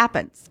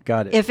happens.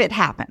 Got it. If it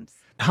happens.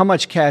 How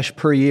much cash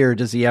per year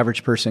does the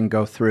average person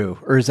go through?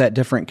 Or is that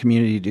different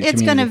community to community?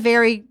 It's going to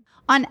vary.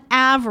 On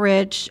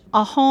average,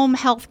 a home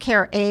health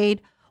care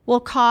aid will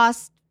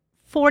cost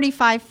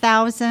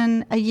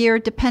 $45,000 a year,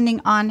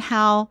 depending on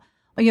how,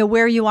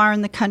 where you are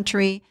in the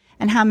country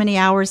and how many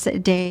hours a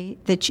day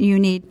that you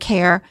need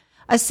care.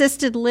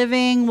 Assisted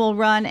living will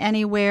run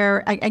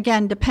anywhere,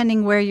 again,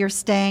 depending where you're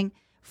staying,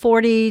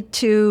 $40,000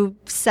 to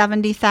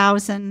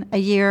 $70,000 a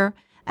year.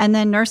 And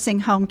then nursing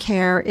home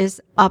care is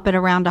up at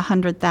around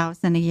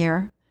 $100,000 a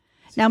year.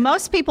 Now,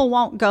 most people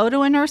won't go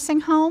to a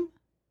nursing home.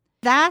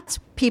 That's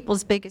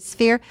people's biggest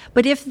fear.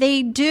 But if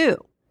they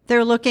do,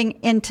 they're looking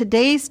in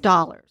today's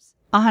dollars,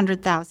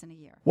 $100,000 a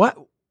year. What?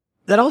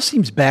 That all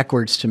seems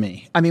backwards to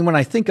me. I mean, when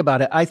I think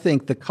about it, I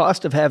think the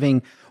cost of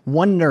having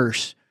one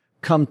nurse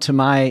come to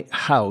my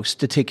house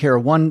to take care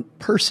of one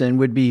person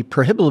would be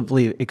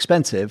prohibitively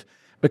expensive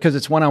because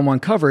it's one-on-one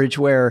coverage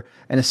where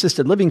an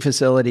assisted living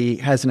facility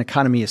has an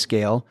economy of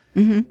scale.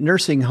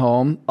 Nursing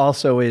home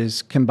also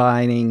is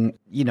combining,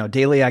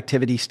 daily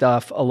activity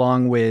stuff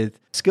along with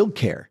skilled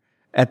care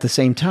at the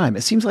same time.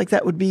 It seems like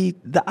that would be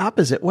the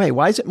opposite way.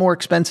 Why is it more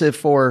expensive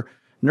for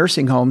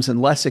nursing homes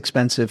and less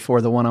expensive for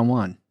the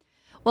one-on-one?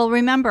 Well,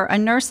 remember, a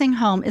nursing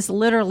home is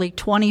literally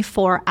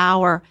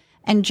 24-hour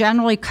and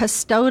generally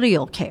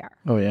custodial care.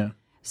 Oh, yeah.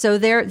 So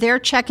they're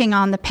checking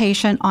on the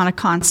patient on a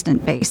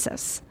constant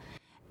basis.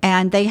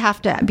 And they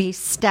have to be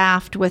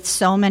staffed with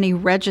so many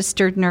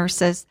registered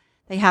nurses.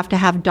 They have to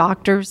have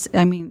doctors,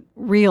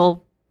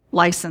 real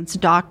licensed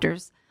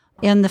doctors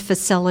in the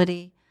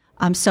facility,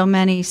 so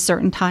many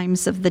certain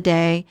times of the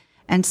day,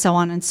 and so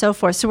on and so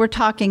forth. So we're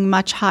talking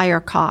much higher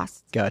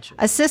costs. Gotcha.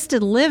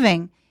 Assisted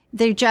living,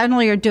 they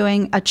generally are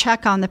doing a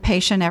check on the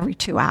patient every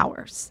 2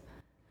 hours.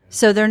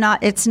 So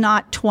it's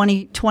not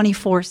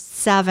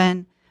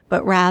 24/7,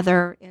 but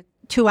rather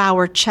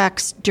 2-hour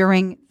checks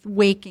during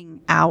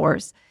waking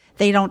hours.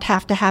 They don't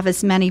have to have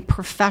as many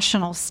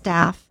professional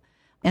staff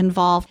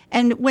involved.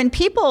 And when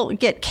people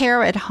get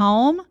care at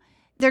home,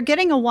 they're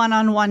getting a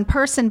one-on-one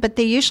person, but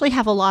they usually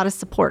have a lot of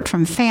support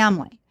from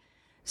family.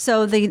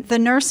 So the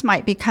nurse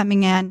might be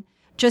coming in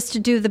just to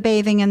do the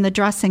bathing and the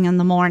dressing in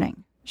the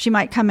morning. She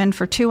might come in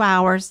for 2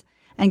 hours,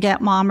 and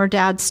get mom or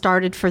dad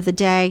started for the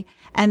day.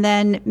 And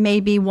then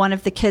maybe one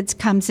of the kids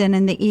comes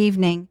in the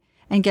evening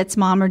and gets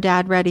mom or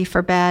dad ready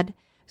for bed.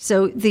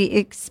 So the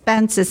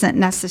expense isn't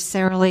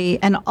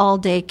necessarily an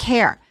all-day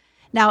care.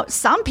 Now,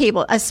 some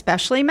people,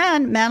 especially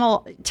men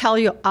will tell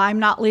you, I'm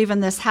not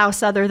leaving this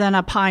house other than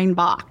a pine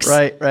box.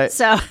 Right.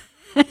 So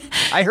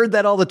I heard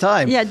that all the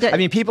time. Yeah, I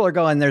mean, people are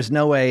going, there's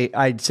no way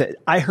I'd say,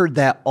 I heard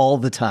that all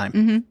the time.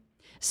 Mm-hmm.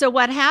 So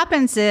what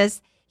happens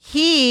is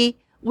he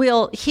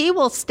will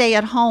stay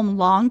at home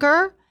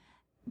longer,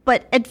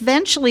 but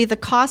eventually the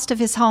cost of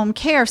his home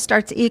care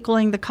starts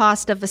equaling the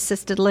cost of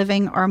assisted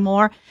living or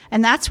more.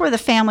 And that's where the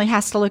family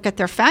has to look at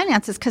their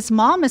finances, because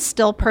mom is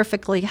still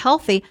perfectly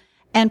healthy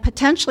and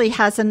potentially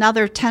has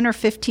another 10 or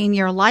 15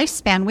 year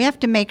lifespan. We have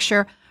to make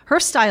sure her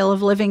style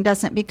of living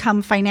doesn't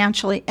become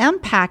financially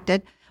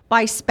impacted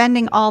by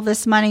spending all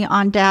this money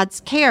on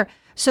dad's care.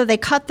 So they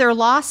cut their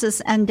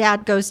losses and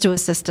dad goes to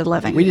assisted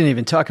living. We didn't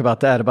even talk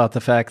about that, about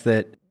the fact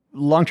that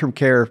long-term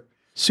care,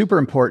 super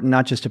important,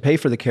 not just to pay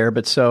for the care,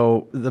 but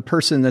so the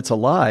person that's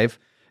alive,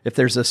 if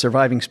there's a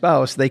surviving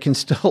spouse, they can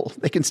still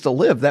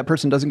live. That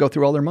person doesn't go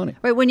through all their money.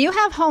 Right. When you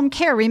have home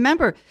care,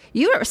 remember,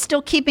 you are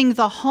still keeping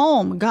the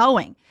home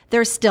going.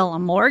 There's still a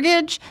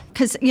mortgage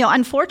because,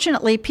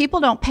 unfortunately,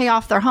 people don't pay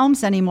off their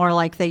homes anymore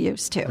like they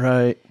used to.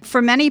 Right.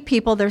 For many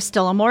people, there's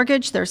still a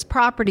mortgage. There's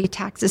property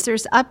taxes.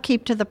 There's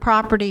upkeep to the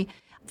property.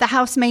 The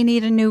house may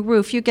need a new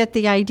roof. You get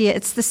the idea.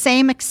 It's the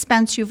same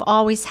expense you've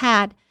always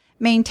had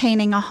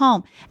maintaining a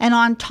home. And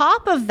on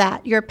top of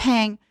that, you're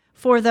paying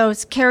for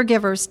those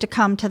caregivers to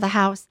come to the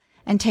house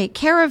and take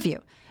care of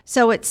you.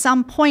 So at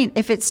some point,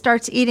 if it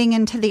starts eating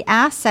into the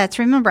assets,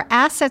 remember,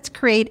 assets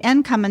create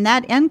income, and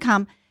that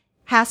income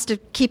has to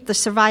keep the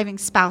surviving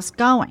spouse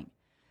going.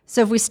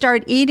 So if we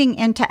start eating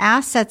into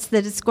assets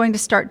that it's going to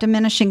start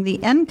diminishing the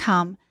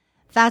income,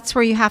 that's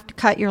where you have to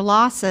cut your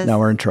losses. Now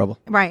we're in trouble.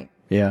 Right.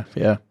 Yeah.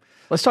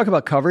 Let's talk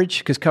about coverage,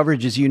 because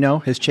coverage, as you know,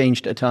 has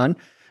changed a ton.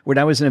 When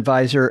I was an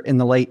advisor in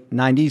the late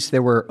 90s,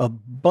 there were a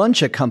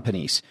bunch of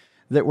companies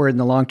that were in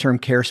the long-term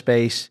care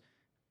space.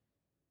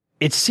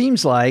 It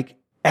seems like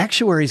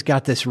actuaries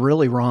got this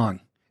really wrong.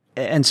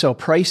 And so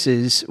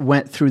prices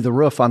went through the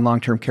roof on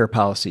long-term care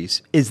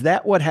policies. Is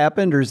that what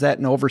happened, or is that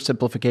an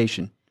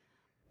oversimplification?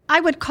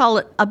 I would call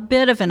it a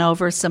bit of an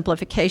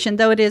oversimplification,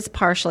 though it is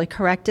partially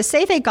correct. To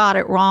say they got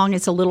it wrong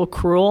is a little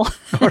cruel.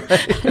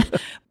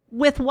 Right.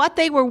 With what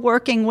they were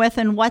working with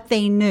and what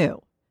they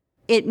knew,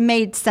 it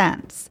made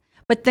sense.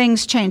 But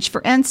things changed.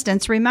 For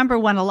instance, remember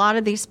when a lot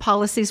of these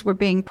policies were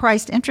being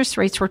priced, interest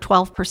rates were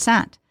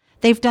 12%.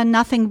 They've done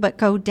nothing but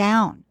go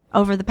down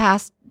over the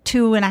past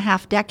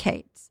 2.5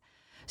 decades.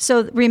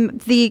 So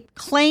the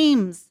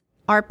claims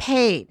are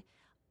paid.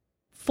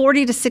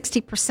 40 to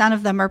 60%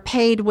 of them are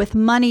paid with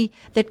money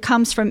that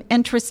comes from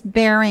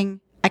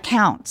interest-bearing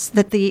accounts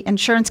that the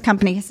insurance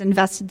company has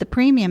invested the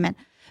premium in.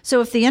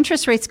 So if the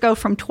interest rates go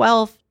from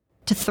 12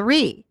 to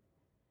 3,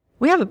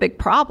 we have a big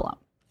problem.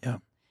 Yeah.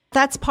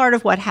 That's part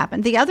of what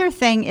happened. The other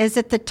thing is,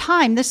 at the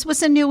time, this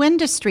was a new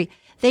industry.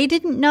 They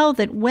didn't know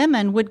that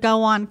women would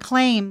go on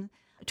claim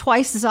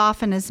twice as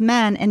often as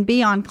men and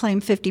be on claim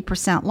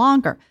 50%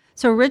 longer.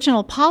 So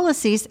original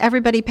policies,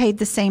 everybody paid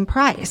the same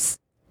price.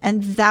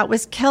 And that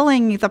was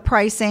killing the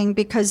pricing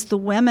because the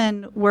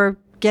women were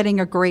getting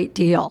a great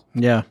deal.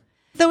 Yeah.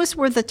 Those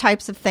were the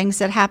types of things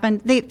that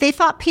happened. They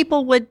thought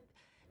people would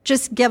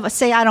just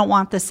say, I don't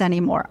want this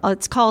anymore.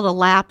 It's called a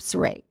lapse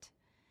rate.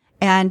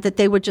 And that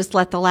they would just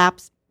let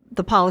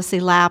the policy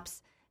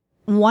lapse.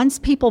 Once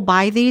people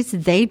buy these,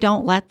 they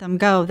don't let them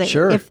go.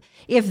 Sure.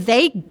 If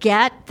they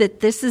get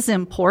that this is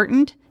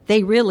important,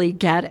 they really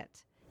get it.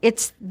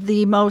 It's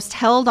the most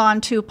held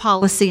on to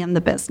policy in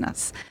the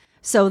business.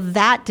 So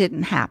that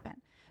didn't happen.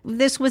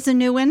 This was a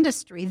new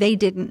industry. They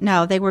didn't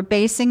know. They were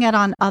basing it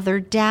on other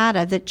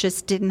data that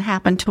just didn't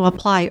happen to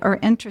apply, or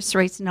interest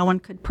rates no one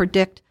could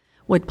predict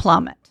would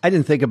plummet. I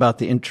didn't think about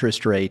the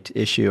interest rate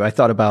issue. I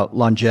thought about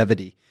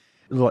longevity,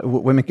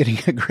 women getting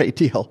a great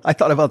deal. I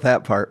thought about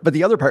that part. But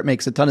the other part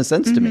makes a ton of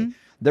sense to me.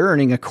 They're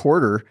earning a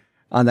quarter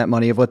on that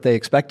money of what they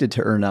expected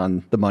to earn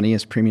on the money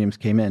as premiums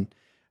came in.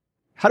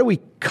 How do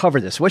we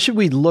cover this? What should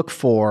we look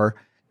for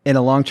in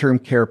a long-term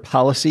care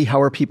policy?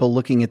 How are people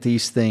looking at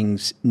these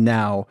things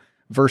now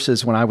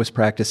versus when I was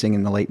practicing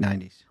in the late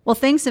 90s? Well,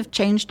 things have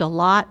changed a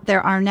lot.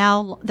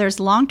 There's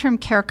long-term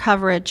care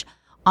coverage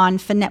on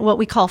what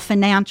we call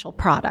financial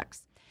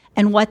products.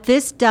 And what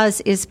this does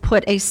is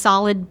put a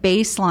solid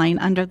baseline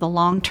under the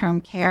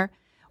long-term care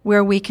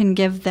where we can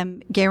give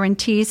them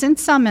guarantees. In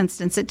some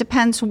instances, it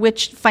depends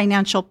which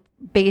financial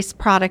base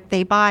product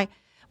they buy.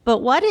 But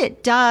what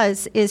it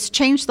does is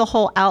change the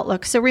whole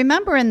outlook. So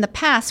remember, in the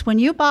past, when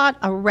you bought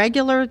a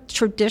regular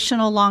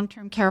traditional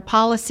long-term care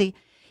policy,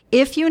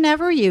 if you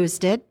never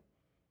used it,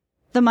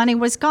 the money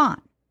was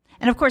gone.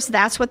 And of course,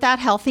 that's what that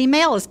healthy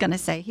male is going to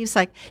say. He's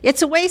like,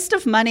 it's a waste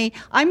of money.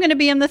 I'm going to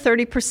be in the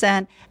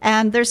 30%,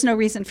 and there's no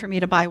reason for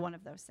me to buy one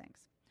of those things.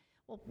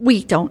 Well,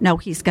 we don't know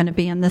he's going to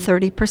be in the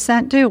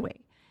 30%, do we?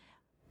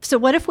 So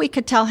what if we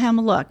could tell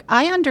him, look,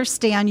 I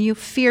understand you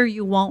fear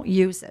you won't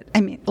use it.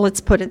 I mean,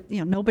 let's put it,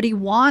 nobody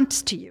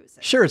wants to use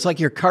Sure, it's like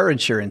your car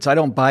insurance. I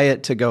don't buy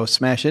it to go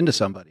smash into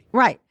somebody.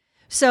 Right.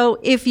 So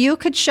if you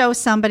could show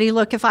somebody,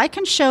 look, if I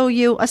can show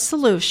you a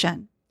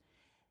solution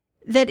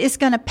that is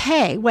going to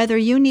pay whether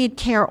you need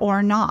care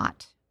or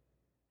not,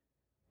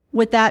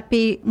 would that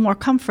be more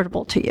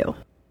comfortable to you?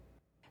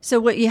 So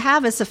what you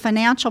have is a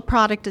financial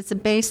product as a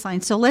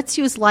baseline. So let's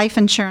use life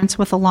insurance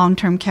with a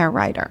long-term care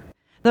rider.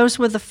 Those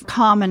were the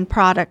common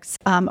products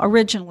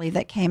originally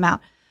that came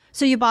out.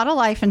 So you bought a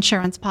life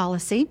insurance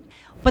policy,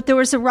 but there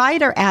was a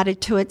rider added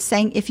to it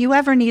saying if you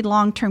ever need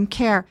long-term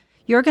care,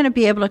 you're going to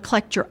be able to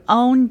collect your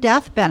own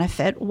death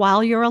benefit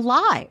while you're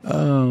alive.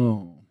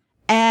 Oh.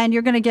 And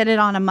you're going to get it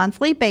on a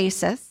monthly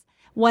basis.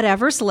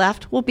 Whatever's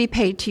left will be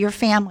paid to your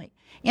family.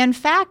 In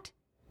fact,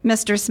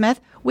 Mr. Smith,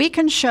 we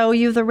can show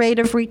you the rate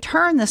of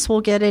return this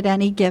will get at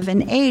any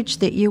given age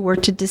that you were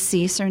to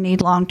decease or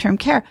need long-term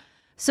care.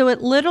 So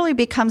it literally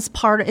becomes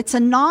it's a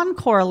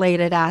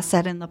non-correlated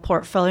asset in the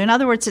portfolio. In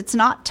other words, it's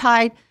not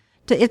tied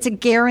to, it's a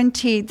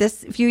guaranteed,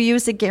 if you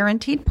use a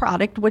guaranteed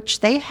product,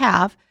 which they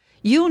have,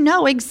 you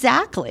know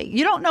exactly.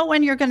 You don't know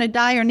when you're going to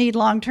die or need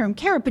long-term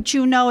care, but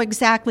you know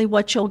exactly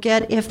what you'll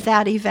get if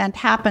that event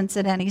happens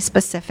at any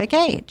specific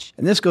age.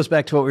 And this goes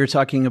back to what we were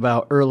talking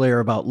about earlier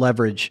about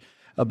leverage,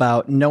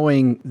 about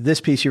knowing this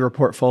piece of your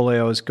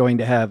portfolio is going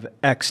to have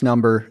X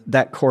number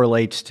that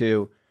correlates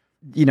to,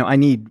 I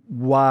need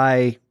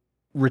Y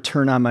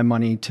return on my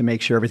money to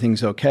make sure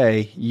everything's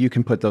okay. You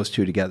can put those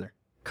two together.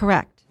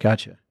 Correct.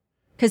 Gotcha.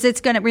 Because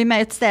it's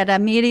that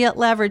immediate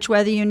leverage,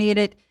 whether you need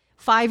it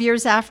 5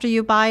 years after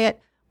you buy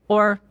it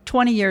or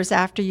 20 years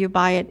after you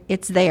buy it,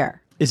 it's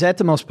there. Is that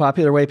the most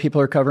popular way people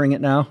are covering it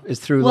now?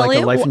 Is through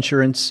a life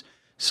insurance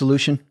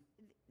solution?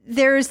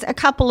 There's a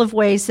couple of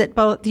ways that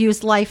both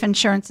use life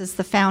insurance as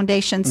the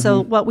foundation. So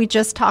what we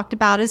just talked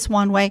about is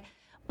one way,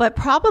 but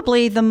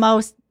probably the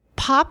most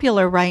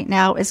popular right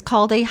now is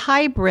called a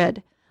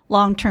hybrid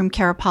long-term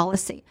care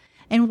policy.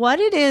 And what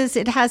it is,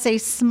 it has a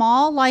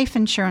small life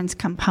insurance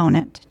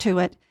component to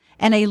it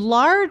and a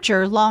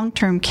larger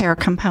long-term care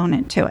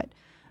component to it.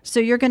 So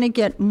you're going to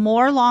get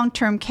more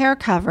long-term care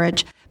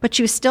coverage, but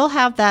you still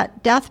have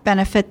that death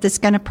benefit that's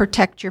going to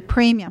protect your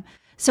premium.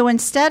 So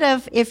instead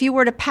of, if you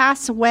were to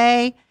pass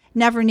away,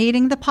 never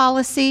needing the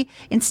policy,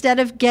 instead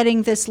of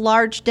getting this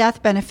large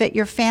death benefit,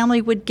 your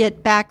family would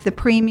get back the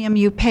premium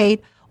you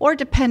paid, or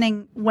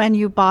depending when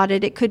you bought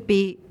it, it could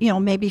be,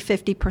 maybe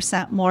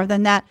 50% more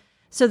than that.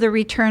 So the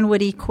return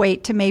would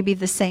equate to maybe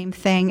the same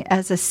thing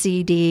as a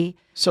CD.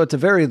 So at the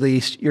very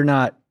least, you're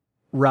not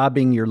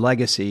robbing your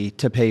legacy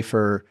to pay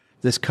for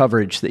this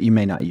coverage that you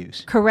may not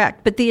use.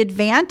 Correct. But the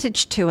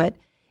advantage to it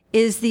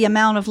is the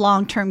amount of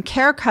long-term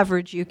care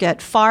coverage you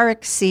get far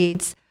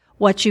exceeds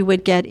what you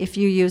would get if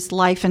you used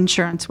life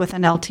insurance with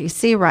an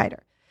LTC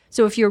rider.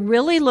 So if you're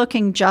really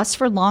looking just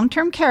for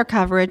long-term care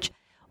coverage,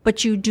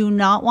 but you do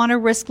not want to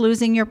risk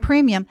losing your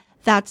premium,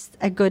 that's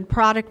a good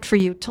product for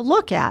you to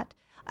look at.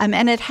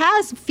 And it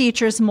has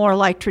features more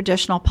like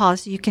traditional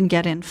policy. You can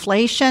get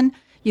inflation.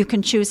 You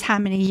can choose how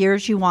many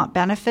years you want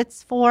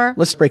benefits for.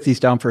 Let's break these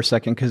down for a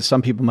second because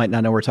some people might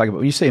not know what we're talking about.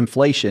 When you say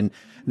inflation,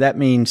 that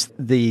means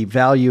the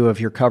value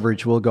of your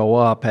coverage will go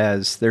up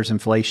as there's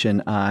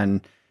inflation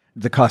on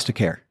the cost of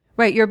care.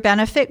 Right. Your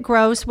benefit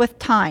grows with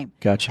time.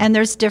 Gotcha. And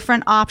there's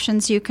different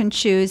options you can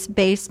choose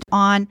based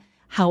on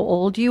how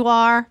old you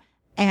are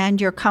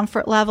and your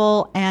comfort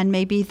level and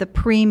maybe the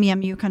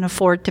premium you can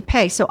afford to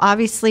pay. So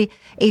obviously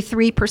a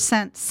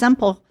 3%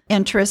 simple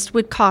interest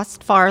would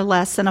cost far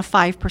less than a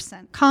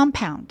 5%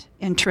 compound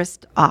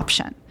interest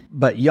option.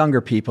 But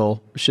younger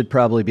people should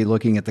probably be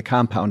looking at the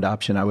compound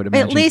option, I would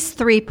imagine. At least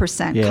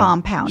 3%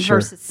 compound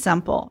versus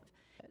simple.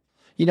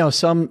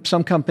 Some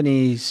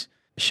companies,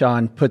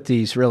 Shawn, put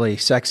these really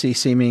sexy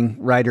seeming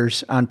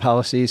riders on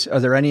policies. Are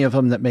there any of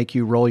them that make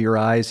you roll your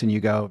eyes and you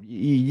go,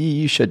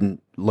 you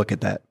shouldn't look at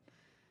that?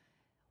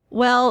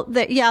 Well,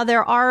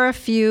 there are a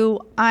few.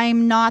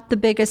 I'm not the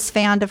biggest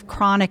fan of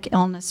chronic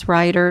illness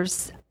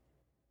riders.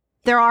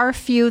 There are a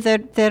few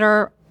that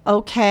are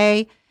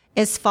okay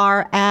as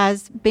far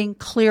as being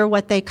clear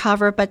what they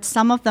cover, but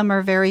some of them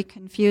are very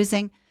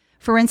confusing.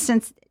 For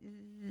instance,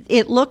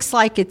 it looks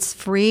like it's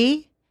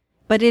free,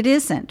 but it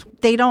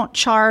isn't. They don't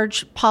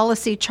charge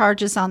policy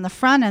charges on the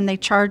front end. They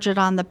charge it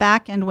on the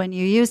back end when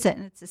you use it,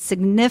 and it's a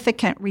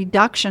significant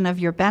reduction of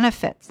your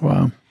benefits.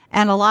 Wow.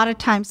 And a lot of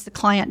times the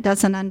client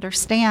doesn't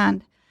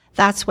understand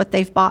that's what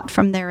they've bought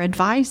from their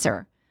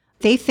advisor.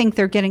 They think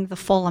they're getting the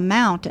full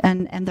amount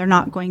and they're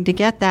not going to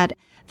get that.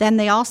 Then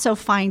they also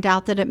find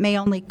out that it may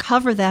only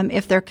cover them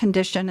if their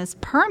condition is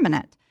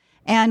permanent.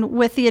 And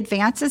with the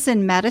advances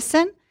in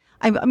medicine,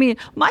 I mean,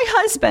 my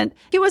husband,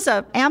 he was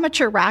an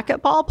amateur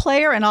racquetball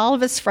player and all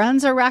of his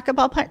friends are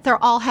racquetball players.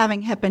 They're all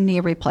having hip and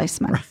knee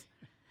replacements. Right.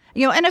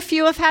 And a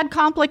few have had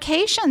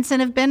complications and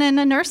have been in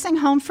a nursing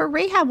home for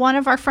rehab. One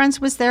of our friends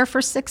was there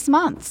for 6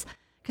 months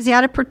because he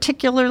had a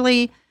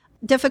particularly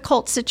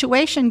difficult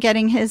situation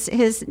getting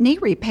his knee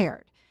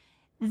repaired.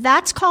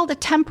 That's called a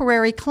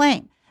temporary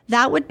claim.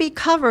 that would be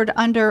covered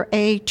under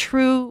a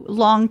true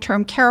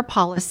long-term care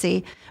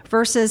policy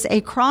versus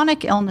a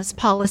chronic illness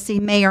policy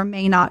may or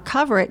may not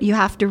cover it. You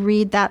have to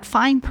read that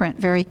fine print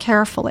very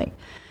carefully.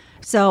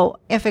 So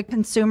if a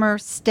consumer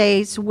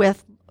stays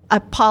with a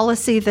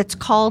policy that's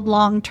called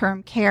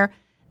long-term care,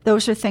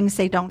 those are things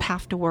they don't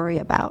have to worry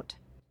about.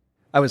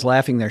 I was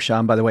laughing there,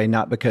 Shawn, by the way,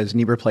 not because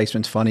knee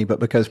replacement's funny, but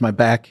because my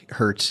back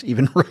hurts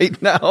even right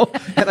now.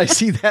 And I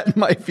see that in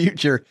my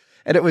future.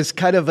 And it was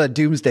kind of a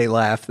doomsday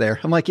laugh there.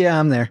 I'm like, yeah,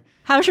 I'm there.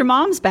 How's your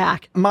mom's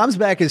back? Mom's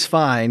back is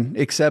fine,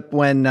 except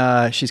when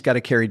she's got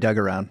to carry Doug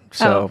around.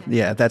 So,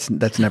 yeah, that's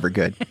never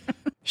good.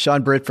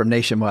 Shawn, Britt from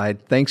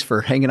Nationwide, thanks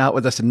for hanging out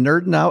with us and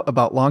nerding out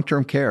about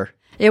long-term care.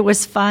 It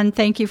was fun.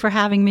 Thank you for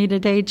having me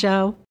today,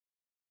 Joe.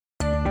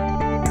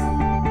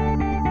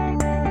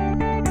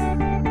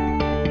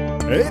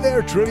 Hey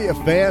there, trivia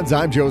fans.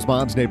 I'm Joe's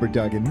mom's neighbor,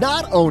 Doug. And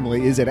not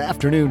only is it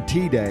afternoon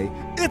tea day,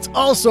 it's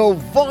also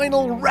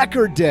vinyl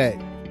record day.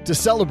 To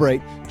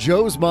celebrate,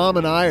 Joe's mom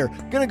and I are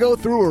going to go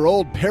through her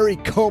old Perry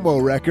Como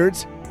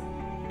records.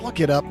 Look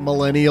it up,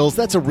 millennials.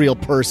 That's a real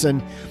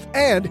person.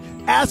 And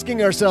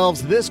asking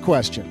ourselves this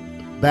question.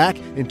 Back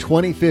in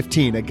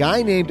 2015, a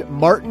guy named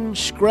Martin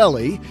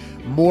Shkreli,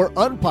 more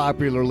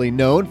unpopularly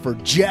known for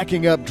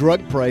jacking up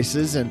drug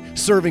prices and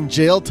serving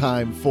jail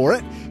time for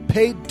it,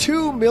 paid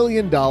 $2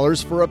 million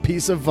for a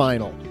piece of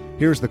vinyl.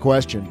 Here's the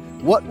question.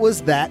 What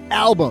was that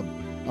album?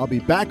 I'll be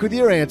back with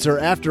your answer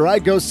after I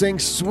go sing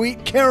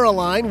Sweet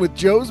Caroline with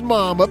Joe's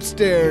mom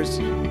upstairs.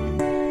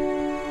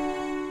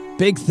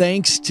 Big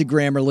thanks to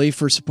Grammarly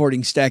for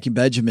supporting Stacking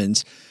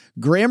Benjamins.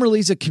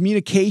 Grammarly's a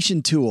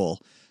communication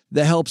tool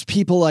that helps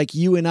people like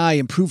you and I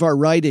improve our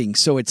writing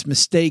so it's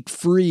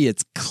mistake-free,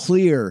 it's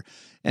clear,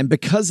 and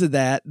because of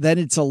that, then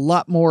it's a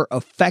lot more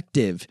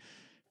effective.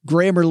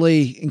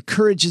 Grammarly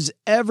encourages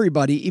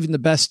everybody, even the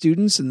best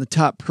students and the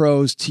top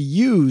pros, to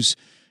use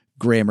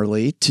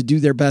Grammarly to do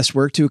their best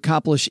work to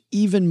accomplish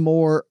even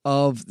more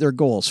of their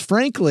goals.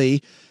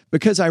 Frankly,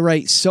 because I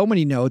write so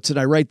many notes and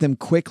I write them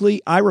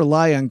quickly, I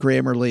rely on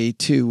Grammarly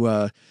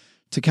to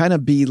kind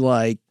of be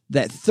like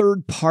that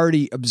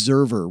third-party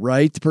observer,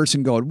 right? The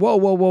person going,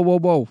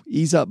 whoa,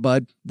 ease up,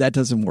 bud. That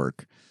doesn't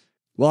work.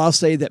 Well, I'll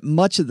say that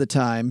much of the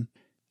time,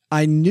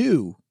 I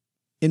knew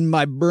in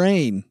my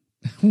brain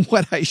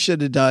what I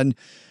should have done.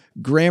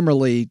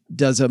 Grammarly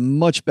does a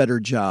much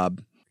better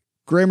job.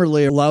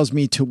 Grammarly allows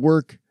me to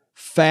work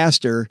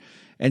faster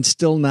and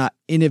still not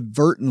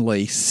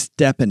inadvertently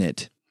step in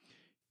it.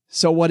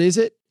 So what is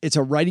it? It's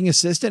a writing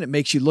assistant. It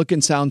makes you look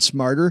and sound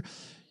smarter.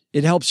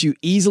 It helps you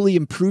easily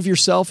improve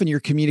yourself in your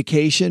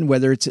communication,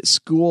 whether it's at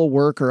school,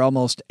 work, or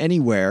almost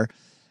anywhere.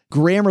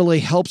 Grammarly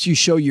helps you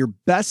show your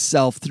best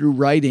self through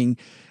writing,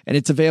 and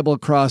it's available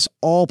across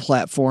all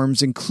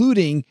platforms,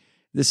 including,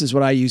 this is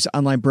what I use,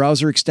 online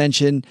browser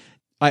extension.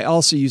 I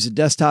also use a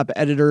desktop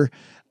editor.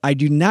 I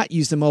do not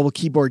use the mobile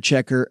keyboard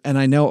checker, and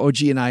I know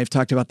OG and I have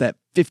talked about that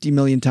 50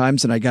 million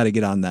times, and I got to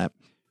get on that.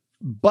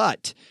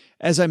 But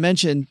as I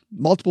mentioned,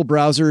 multiple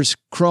browsers,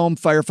 Chrome,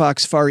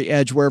 Firefox, Safari,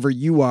 Edge, wherever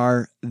you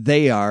are,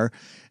 they are,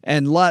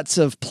 and lots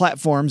of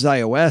platforms,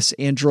 iOS,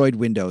 Android,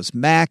 Windows,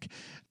 Mac.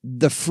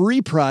 The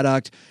free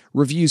product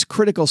reviews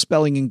critical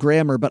spelling and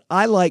grammar, but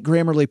I like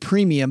Grammarly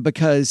Premium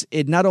because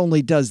it not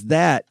only does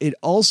that, it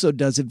also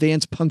does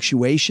advanced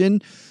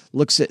punctuation,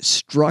 looks at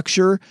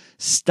structure,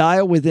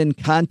 style within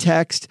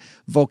context,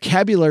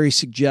 vocabulary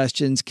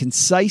suggestions,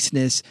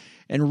 conciseness,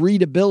 and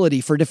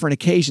readability for different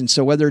occasions.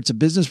 So whether it's a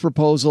business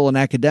proposal, an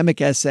academic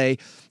essay,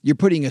 you're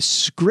putting a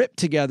script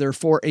together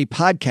for a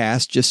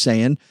podcast, just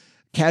saying,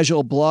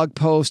 casual blog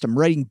post, I'm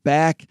writing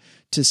back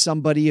to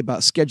somebody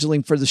about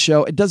scheduling for the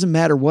show. It doesn't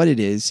matter what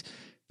it is.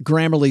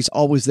 Grammarly's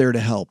always there to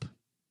help.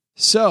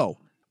 So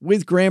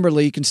with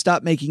Grammarly, you can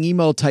stop making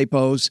email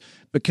typos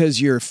because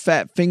you're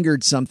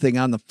fat-fingered something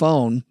on the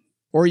phone,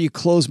 or you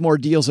close more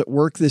deals at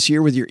work this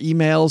year with your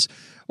emails,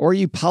 or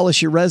you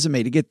polish your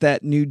resume to get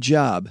that new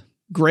job.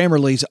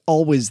 Grammarly's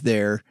always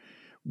there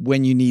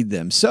when you need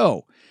them.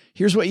 So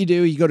here's what you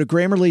do. You go to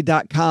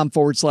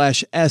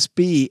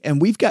Grammarly.com/SB, and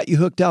we've got you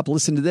hooked up.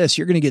 Listen to this.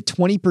 You're going to get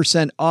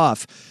 20%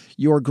 off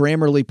your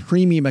Grammarly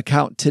premium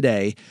account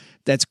today.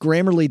 That's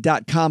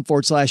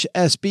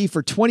Grammarly.com/SB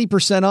for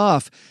 20%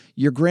 off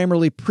your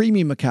Grammarly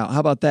premium account. How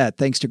about that?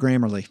 Thanks to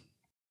Grammarly.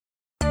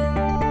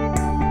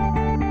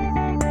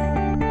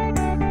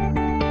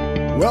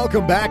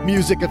 Welcome back,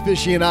 music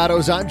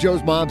aficionados. I'm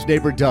Joe's mom's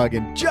neighbor, Doug,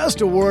 and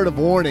just a word of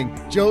warning,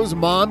 Joe's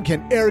mom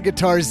can air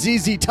guitar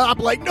ZZ Top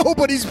like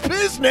nobody's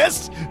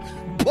business,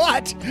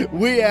 but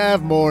we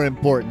have more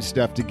important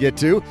stuff to get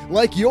to,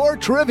 like your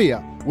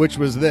trivia, which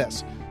was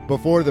this.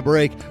 Before the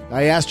break,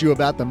 I asked you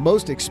about the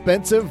most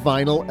expensive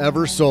vinyl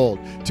ever sold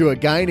to a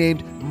guy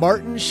named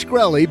Martin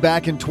Shkreli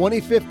back in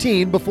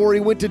 2015 before he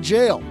went to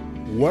jail.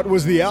 What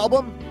was the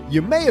album?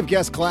 You may have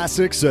guessed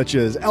classics such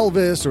as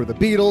Elvis or the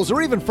Beatles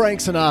or even Frank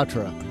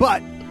Sinatra.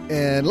 But,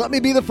 and let me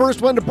be the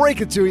first one to break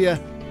it to you,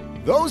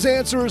 those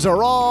answers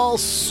are all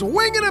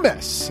swing and a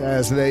miss,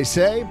 as they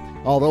say.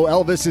 Although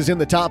Elvis is in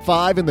the top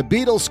 5 and the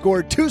Beatles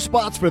scored 2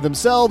 spots for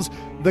themselves,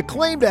 the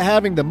claim to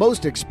having the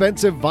most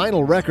expensive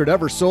vinyl record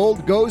ever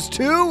sold goes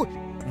to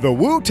the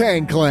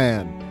Wu-Tang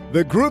Clan.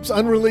 The group's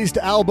unreleased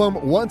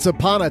album, Once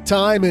Upon a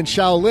Time in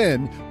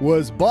Shaolin,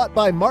 was bought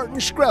by Martin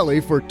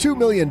Shkreli for $2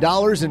 million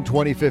in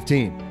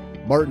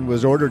 2015. Martin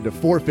was ordered to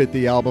forfeit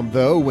the album,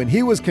 though, when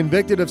he was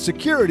convicted of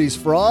securities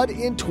fraud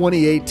in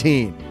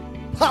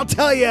 2018. I'll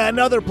tell you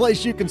another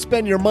place you can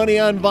spend your money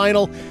on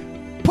vinyl.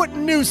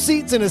 Putting new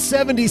seats in a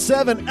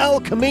 77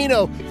 El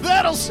Camino.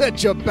 That'll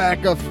set you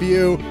back a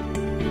few.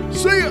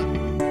 See ya!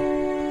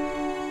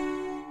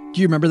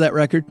 Do you remember that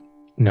record?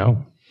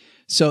 No.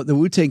 So the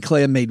Wu-Tang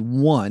Clan made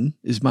one,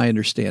 is my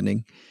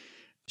understanding.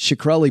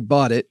 Shkreli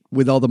bought it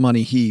with all the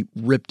money he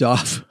ripped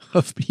off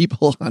of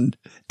people on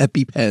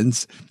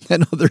EpiPens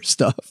and other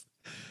stuff.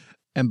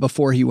 And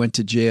before he went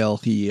to jail,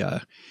 he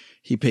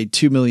paid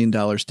 $2 million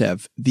to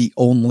have the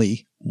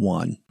only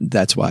one.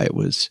 That's why it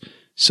was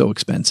so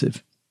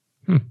expensive.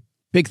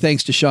 Big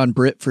thanks to Shawn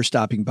Britt for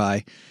stopping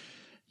by.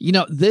 You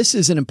know, this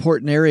is an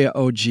important area,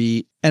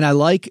 OG, and I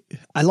like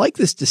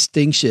this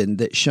distinction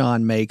that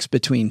Shawn makes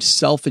between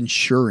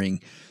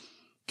self-insuring,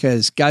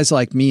 because guys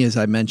like me, as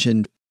I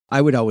mentioned,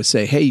 I would always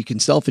say, hey, you can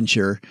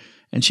self-insure.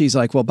 And she's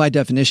like, well, by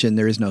definition,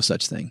 there is no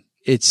such thing.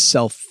 It's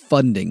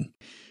self-funding.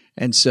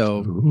 And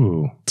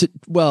so,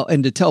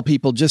 to tell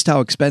people just how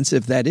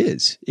expensive that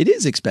is, it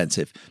is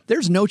expensive.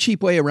 There's no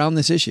cheap way around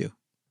this issue.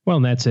 Well,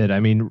 and that's it.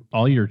 I mean,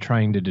 all you're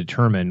trying to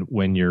determine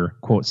when you're,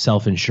 quote,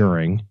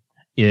 self-insuring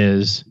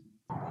is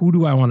who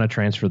do I want to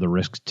transfer the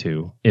risk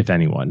to, if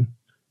anyone?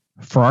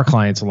 For our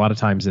clients, a lot of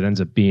times it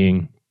ends up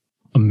being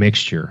a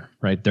mixture,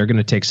 right? They're going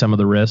to take some of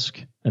the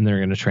risk and they're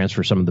going to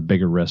transfer some of the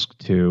bigger risk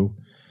to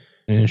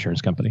an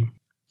insurance company.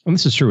 And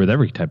this is true with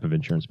every type of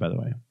insurance, by the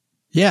way.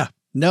 Yeah.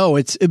 No,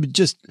 it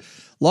just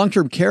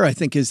long-term care, I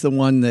think, is the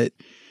one that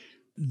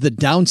the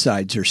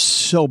downsides are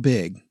so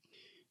big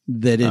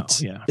that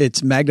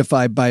it's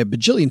magnified by a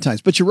bajillion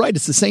times. But you're right.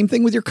 It's the same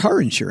thing with your car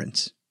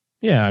insurance.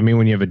 Yeah. I mean,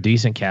 when you have a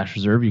decent cash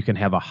reserve, you can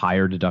have a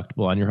higher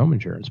deductible on your home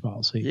insurance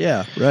policy.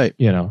 Yeah. Right.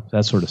 You know,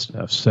 that sort of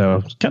stuff.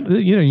 So,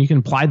 you know, you can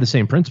apply the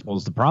same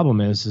principles. The problem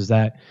is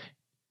that,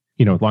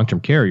 you know, long-term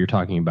care, you're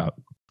talking about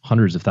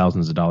hundreds of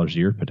thousands of dollars a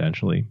year,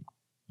 potentially,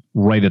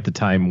 right at the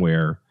time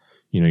where,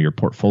 you know, your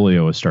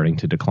portfolio is starting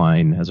to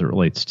decline as it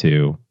relates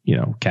to, you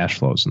know, cash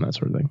flows and that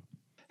sort of thing.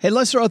 Hey,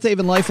 let's throw out the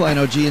Haven Lifeline,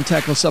 OG, and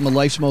tackle some of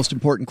life's most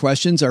important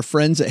questions. Our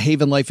friends at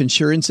Haven Life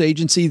Insurance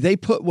Agency, they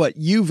put what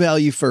you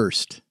value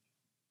first.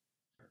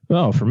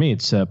 Well, for me,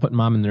 it's putting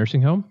mom in the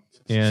nursing home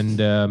and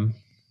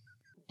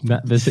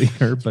not visiting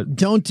her, but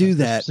don't do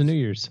that. New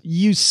Year's.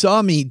 You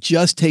saw me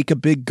just take a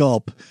big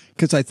gulp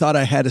because I thought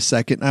I had a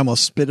second. I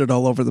almost spit it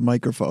all over the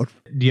microphone.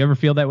 Do you ever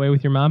feel that way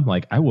with your mom?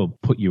 Like, I will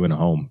put you in a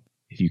home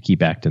if you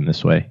keep acting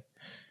this way.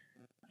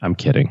 I'm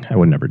kidding. I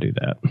would never do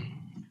that.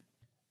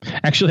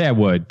 Actually, I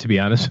would, to be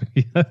honest with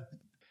you.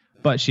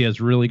 But she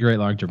has really great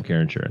long-term care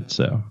insurance,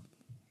 so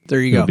there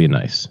you go. It'll be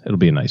nice. It'll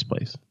be a nice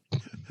place.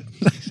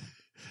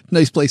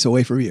 Nice place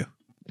away from you.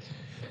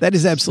 That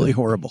is absolutely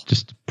horrible.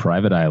 Just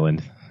private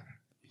island.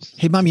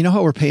 Hey, Mom, you know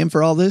how we're paying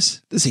for all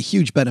this? This is a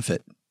huge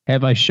benefit.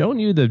 Have I shown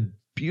you the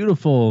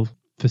beautiful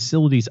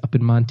facilities up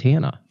in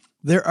Montana?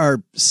 There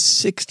are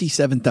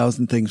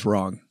 67,000 things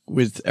wrong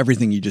with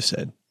everything you just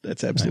said.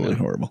 That's absolutely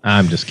horrible.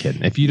 I'm just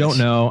kidding. If you don't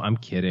know, I'm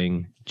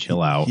kidding.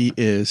 Chill out. He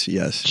is,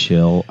 yes.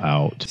 Chill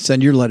out.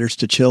 Send your letters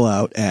to chill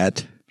out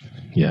at.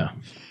 Yeah.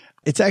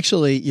 It's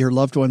actually your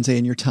loved ones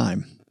and your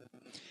time.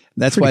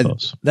 That's pretty why.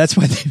 Close. That's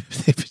why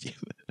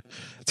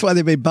that's why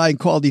they made buying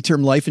quality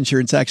term life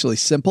insurance actually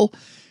simple.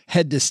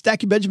 Head to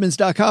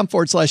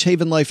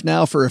stackingbenjamins.com/Haven Life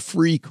now for a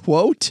free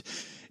quote.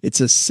 It's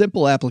a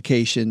simple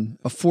application,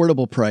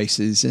 affordable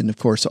prices, and of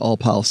course, all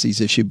policies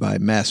issued by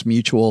Mass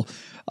Mutual,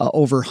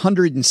 over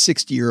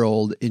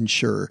 160-year-old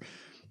insurer.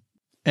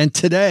 And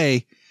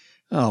today,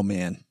 oh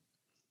man,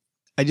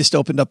 I just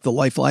opened up the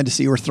Lifeline to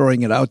see who we're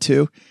throwing it out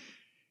to.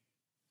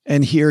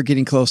 And here,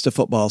 getting close to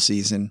football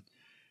season,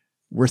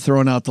 we're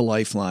throwing out the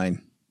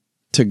Lifeline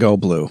to Go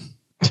Blue.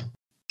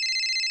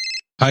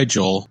 Hi,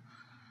 Joel.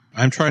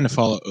 I'm trying to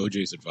follow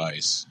OJ's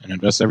advice and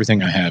invest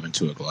everything I have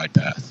into a glide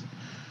path.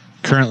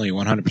 Currently,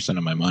 100%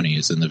 of my money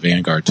is in the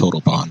Vanguard Total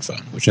Bond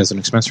Fund, which has an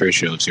expense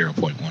ratio of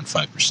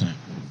 0.15%.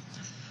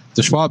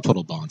 The Schwab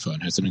Total Bond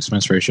Fund has an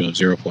expense ratio of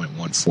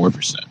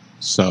 0.14%.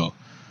 So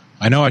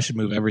I know I should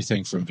move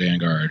everything from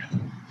Vanguard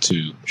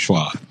to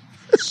Schwab.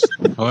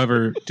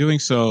 However, doing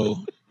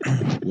so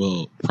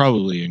will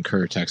probably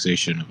incur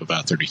taxation of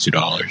about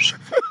 $32.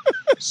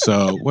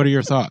 So what are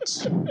your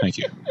thoughts? Thank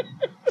you.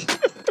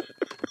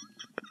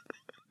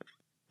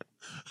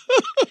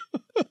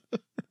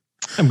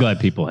 I'm glad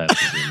people have to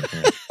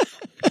do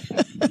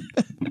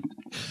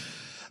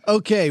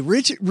Okay,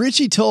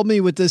 Richie told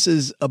me what this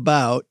is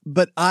about,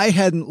 but I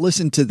hadn't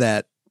listened to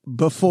that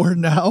before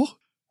now.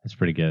 That's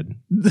pretty good.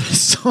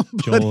 Somebody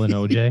Joel and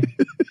OJ.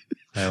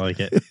 I like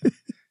it.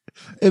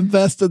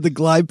 Invested the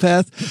glide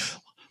path.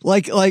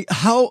 Like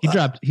how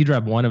he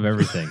dropped one of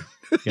everything.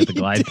 He got the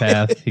glide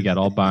path, he got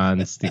all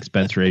bonds, the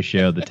expense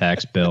ratio, the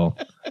tax bill.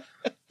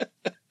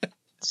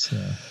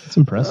 It's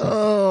impressive.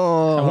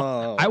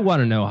 Oh, I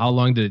want to know, how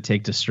long did it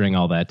take to string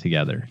all that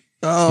together?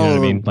 Oh. You know what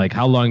I mean? Like,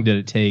 how long did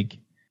it take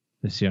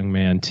this young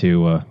man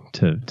to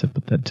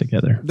put that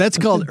together? That's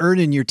called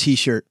earning your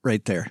T-shirt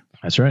right there.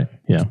 That's right.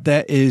 Yeah.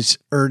 That is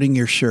earning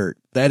your shirt.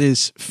 That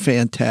is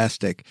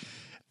fantastic.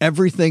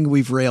 Everything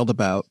we've railed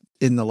about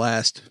in the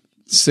last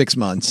 6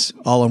 months,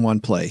 all in one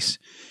place.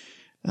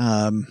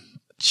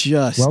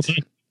 Just Well done.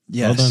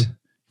 yes, Well done.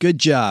 Good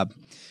job.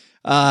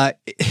 I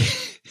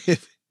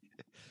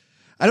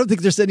don't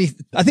think there's any.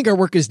 I think our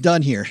work is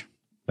done here.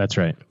 That's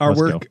right. Our Let's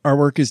work. go. Our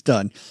work is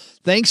done.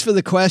 Thanks for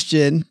the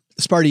question,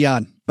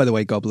 Sparty. By the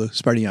way, go blue,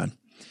 Sparty.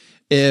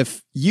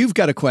 If you've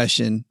got a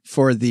question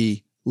for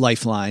the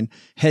Lifeline,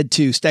 head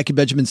to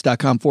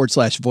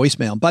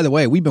stackingbenjamins.com/voicemail. By the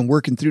way, we've been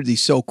working through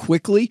these so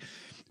quickly.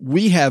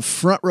 We have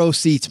front row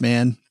seats,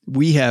 man.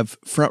 We have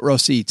front row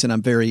seats, and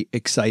I'm very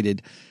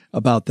excited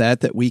about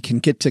that we can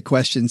get to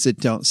questions that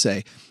don't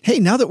say, hey,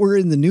 now that we're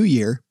in the new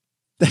year,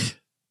 that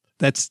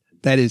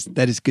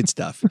is good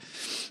stuff.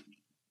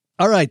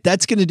 All right.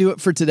 That's going to do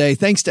it for today.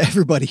 Thanks to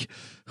everybody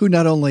who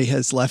not only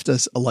has left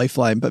us a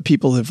lifeline, but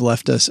people have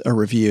left us a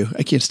review.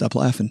 I can't stop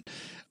laughing.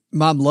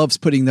 Mom loves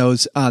putting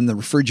those on the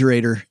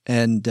refrigerator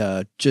and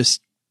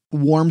just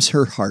warms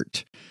her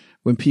heart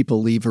when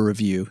people leave a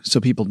review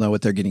so people know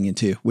what they're getting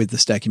into with the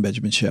Stacking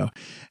Benjamin Show.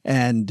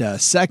 And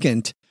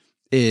second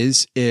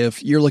is,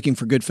 if you're looking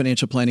for good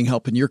financial planning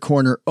help in your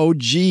corner,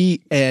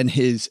 OG and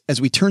as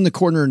we turn the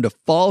corner into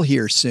fall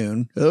here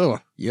soon. Oh,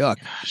 yuck.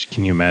 Gosh,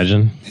 can you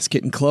imagine? It's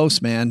getting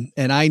close, man.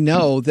 And I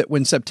know that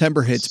when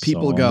September hits,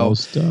 people go,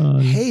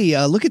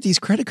 hey, look at these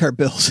credit card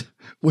bills.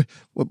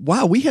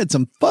 Wow, we had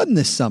some fun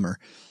this summer.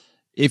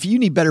 If you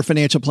need better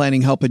financial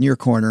planning help in your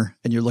corner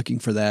and you're looking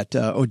for that,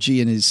 OG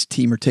and his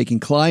team are taking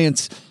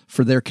clients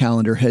for their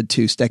calendar. Head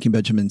to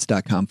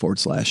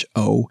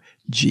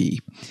stackingbenjamins.com/OG.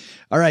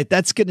 All right,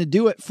 that's going to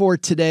do it for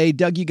today.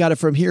 Doug, you got it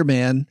from here,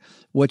 man.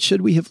 What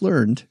should we have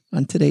learned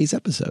on today's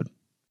episode?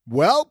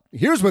 Well,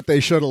 here's what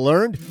they should have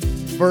learned.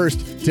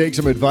 First, take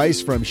some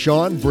advice from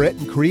Shawn, Britt,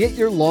 and create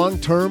your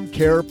long-term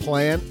care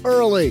plan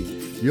early.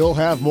 You'll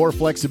have more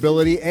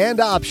flexibility and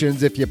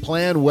options if you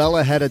plan well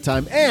ahead of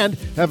time and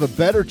have a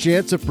better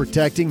chance of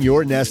protecting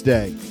your nest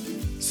egg.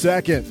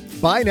 Second,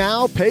 buy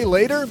now, pay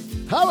later?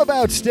 How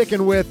about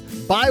sticking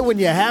with buy when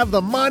you have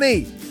the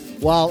money?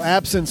 While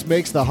absence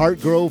makes the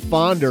heart grow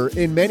fonder,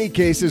 in many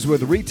cases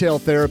with retail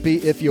therapy,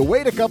 if you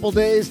wait a couple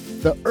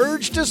days, the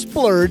urge to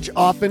splurge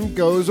often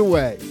goes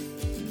away.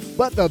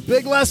 But the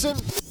big lesson?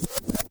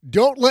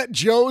 Don't let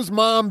Joe's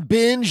mom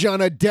binge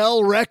on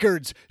Adele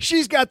records.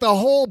 She's got the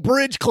whole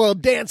bridge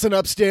club dancing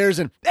upstairs,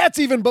 and that's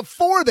even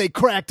before they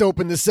cracked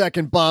open the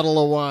second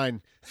bottle of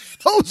wine.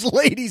 Those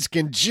ladies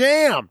can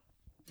jam.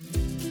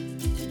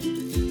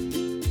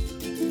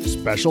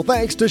 Special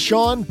thanks to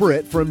Shawn,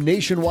 Britt from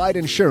Nationwide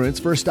Insurance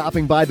for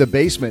stopping by the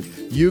basement.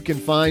 You can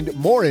find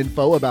more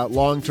info about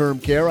long-term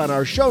care on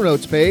our show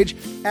notes page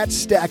at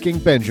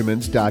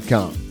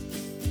stackingbenjamins.com.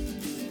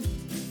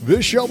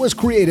 This show was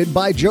created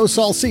by Joe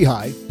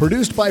Saul-Sehy,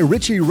 produced by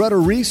Richie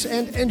Rutter-Reese,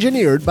 and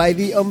engineered by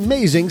the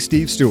amazing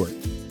Steve Stewart.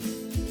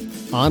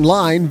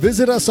 Online,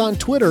 visit us on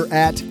Twitter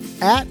at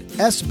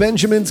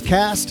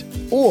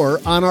SBenjaminsCast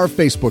or on our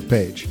Facebook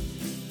page.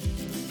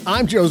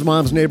 I'm Joe's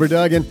mom's neighbor,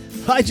 Doug, and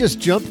I just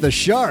jumped the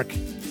shark.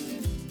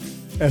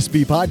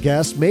 SB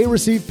Podcasts may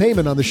receive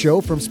payment on the show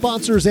from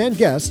sponsors and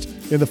guests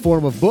in the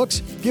form of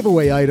books,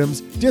 giveaway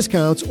items,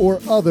 discounts, or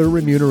other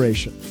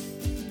remuneration.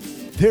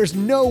 There's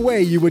no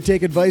way you would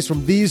take advice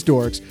from these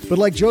dorks, but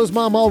like Joe's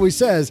mom always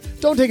says,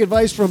 don't take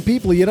advice from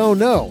people you don't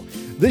know.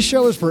 This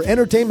show is for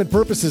entertainment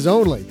purposes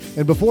only,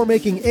 and before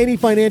making any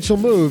financial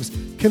moves,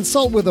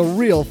 consult with a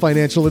real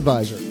financial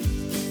advisor.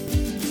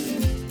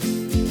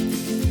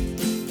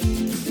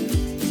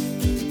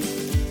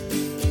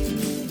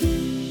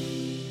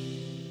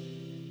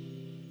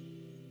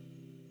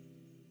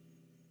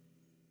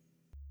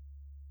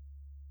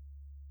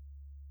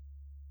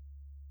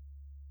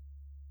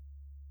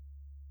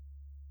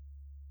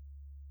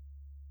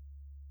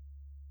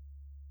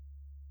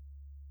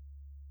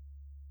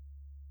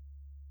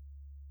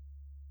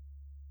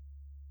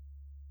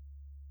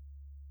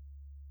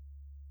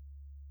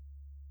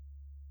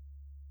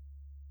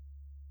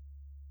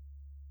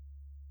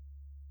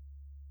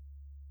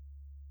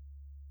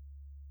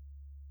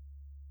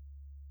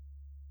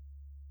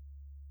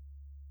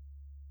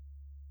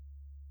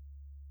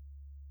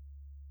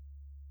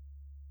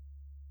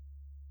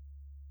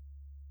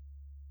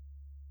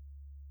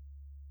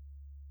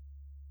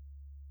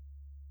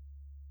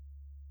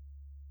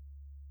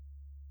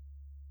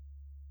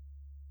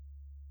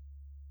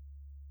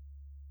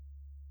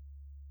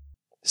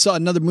 Saw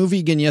another movie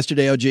again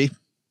yesterday, OG.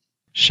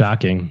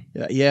 Shocking.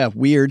 Yeah,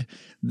 weird.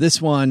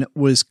 This one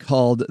was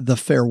called The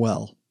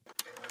Farewell.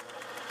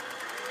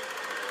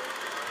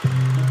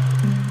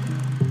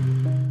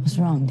 What's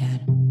wrong,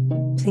 Dad?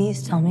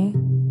 Please tell me.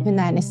 Your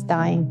Nan is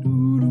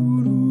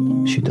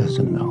dying. She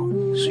doesn't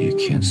know, so you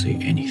can't say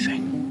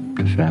anything.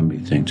 The family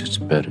thinks it's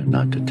better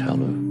not to tell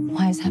her.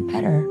 Why is that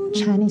better?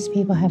 Chinese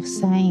people have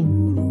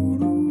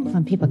saying,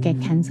 When people get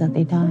cancer,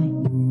 they die.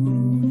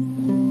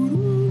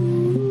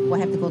 We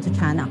have to go to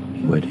China.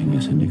 Wedding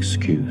is an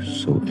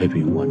excuse so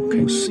everyone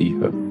can see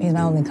her. He's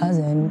my only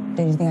cousin.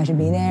 Do you think I should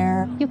be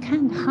there? You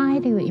can't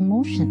hide your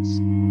emotions.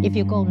 If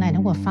you go, 奶奶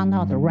will find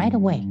out right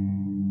away.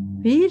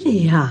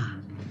 Really 啊？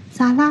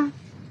咋啦？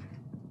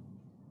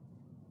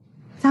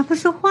咋不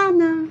说话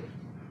呢？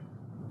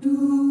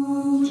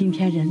今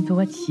天人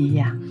多齐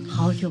呀，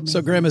好久没。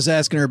So Grandma's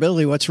asking her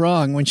Billy what's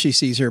wrong when she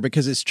sees her,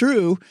 because it's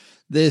true.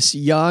 This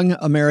young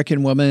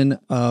American woman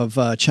of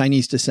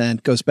Chinese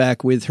descent goes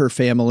back with her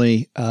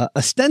family,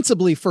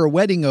 ostensibly for a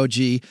wedding,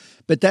 OG,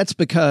 but that's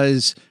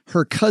because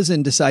her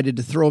cousin decided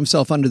to throw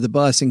himself under the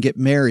bus and get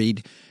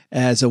married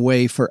as a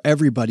way for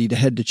everybody to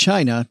head to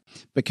China,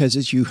 because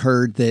as you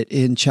heard that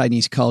in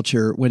Chinese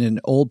culture, when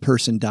an old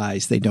person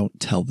dies, they don't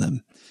tell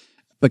them,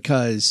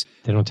 because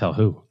they don't tell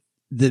who?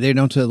 They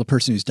don't tell the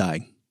person who's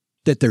dying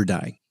that they're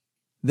dying.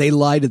 They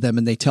lie to them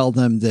and they tell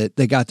them that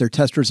they got their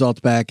test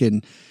results back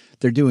and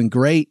they're doing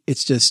great.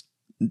 It's just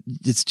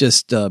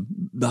a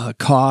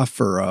cough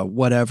or a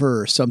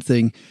whatever or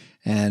something,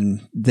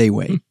 and they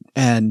wait.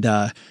 And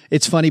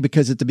it's funny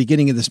because at the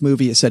beginning of this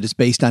movie, it said it's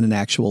based on an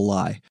actual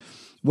lie.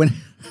 When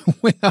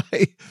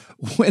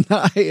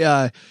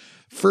I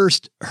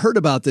first heard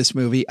about this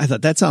movie, I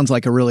thought that sounds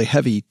like a really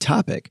heavy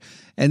topic.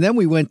 And then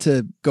we went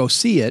to go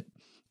see it,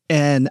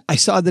 and I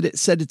saw that it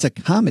said it's a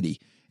comedy.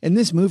 And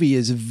this movie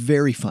is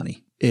very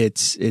funny.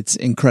 It's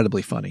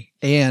incredibly funny.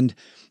 And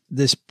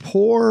this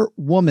poor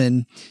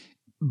woman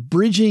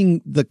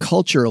bridging the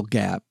cultural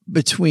gap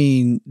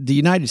between the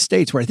United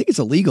States, where I think it's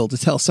illegal to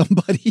tell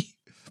somebody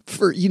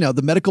for,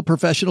 the medical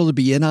professional to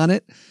be in on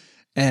it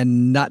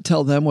and not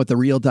tell them what the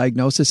real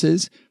diagnosis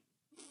is.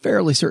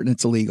 Fairly certain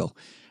it's illegal.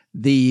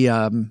 The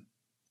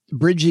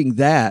bridging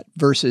that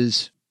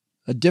versus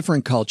a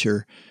different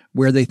culture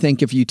where they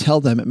think if you tell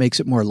them, it makes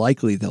it more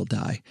likely they'll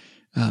die.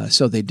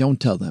 So they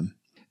don't tell them,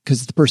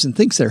 because if the person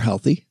thinks they're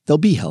healthy, they'll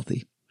be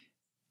healthy.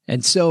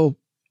 And so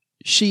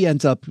she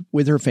ends up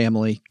with her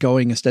family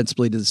going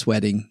ostensibly to this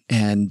wedding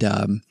and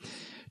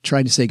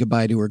trying to say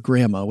goodbye to her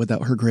grandma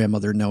without her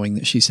grandmother knowing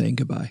that she's saying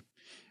goodbye.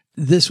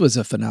 This was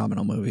a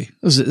phenomenal movie.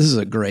 This is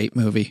a great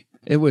movie.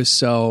 It was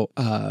so,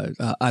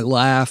 I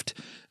laughed.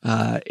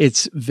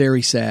 It's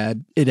very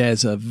sad. It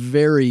has a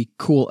very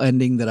cool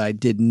ending that I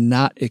did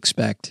not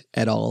expect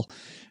at all.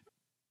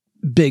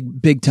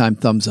 Big time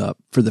thumbs up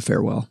for The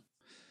Farewell.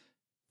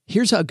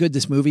 Here's how good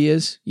this movie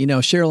is.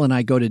 Cheryl and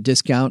I go to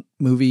Discount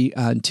Movie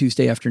on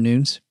Tuesday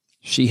afternoons.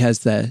 She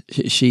has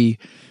she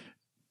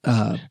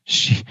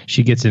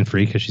gets in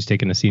free because she's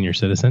taking a senior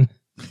citizen.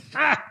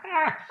 That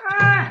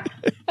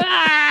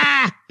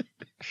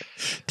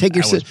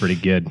was pretty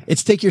good.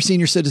 It's Take Your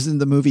Senior Citizen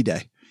the movie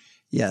day.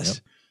 Yes.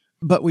 Yep.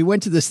 But we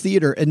went to this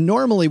theater, and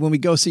normally when we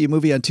go see a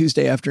movie on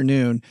Tuesday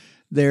afternoon,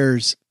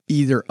 there's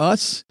either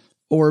us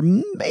or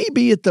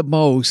maybe at the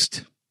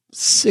most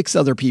 6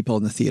 other people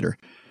in the theater.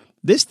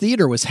 This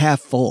theater was half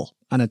full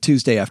on a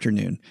Tuesday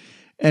afternoon,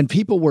 and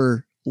people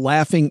were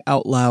laughing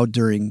out loud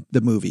during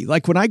the movie.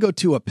 Like when I go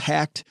to a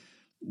packed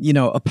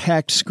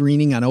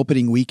screening on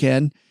opening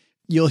weekend,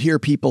 you'll hear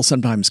people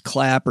sometimes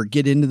clap or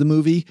get into the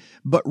movie,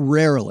 but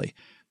rarely.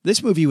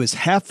 This movie was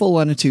half full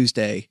on a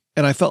Tuesday,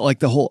 and I felt like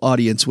the whole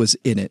audience was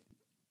in it.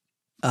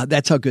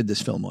 That's how good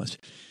this film was.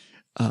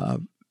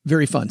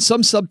 Very fun.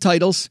 Some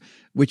subtitles,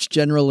 which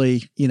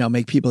generally,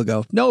 make people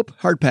go, nope,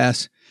 hard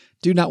pass.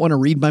 Do not want to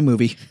read my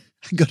movie.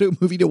 Go to a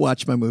movie to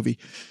watch my movie.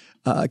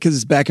 Because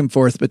it's back and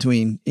forth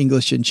between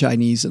English and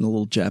Chinese and a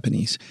little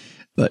Japanese.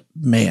 But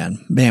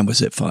man,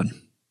 was it fun.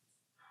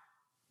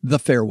 The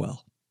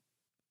Farewell.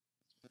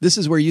 This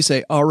is where you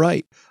say, all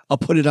right, I'll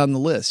put it on the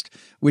list,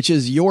 which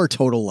is your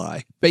total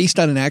lie based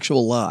on an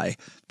actual lie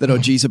that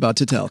OG's about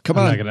to tell. Come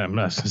on. I'm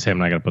not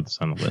going to put this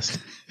on the list.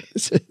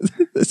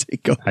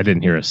 Go. I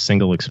didn't hear a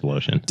single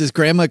explosion. Does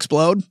Grandma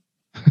explode?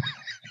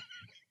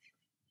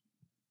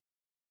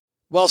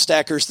 Well,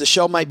 Stackers, the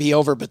show might be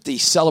over, but the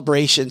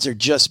celebrations are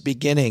just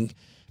beginning,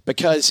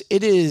 because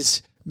it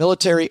is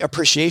Military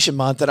Appreciation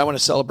Month, and I want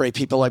to celebrate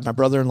people like my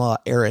brother-in-law,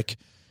 Eric,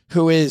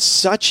 who is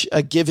such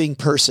a giving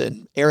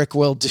person. Eric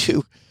will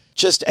do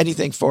just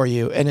anything for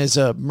you. And as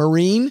a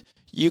Marine,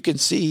 you can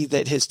see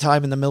that his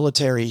time in the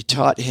military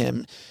taught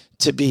him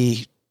to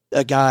be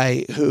a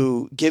guy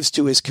who gives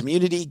to his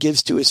community,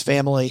 gives to his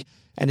family,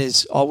 and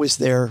is always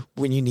there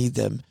when you need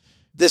them.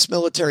 This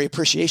Military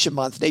Appreciation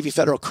Month, Navy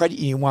Federal Credit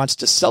Union wants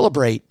to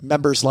celebrate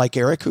members like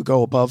Eric who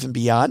go above and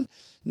beyond.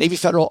 Navy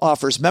Federal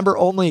offers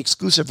member-only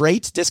exclusive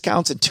rates,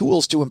 discounts, and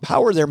tools to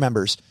empower their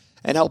members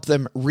and help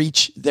them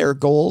reach their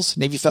goals.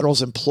 Navy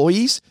Federal's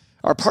employees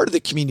are part of the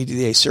community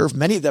they serve.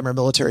 Many of them are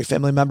military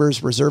family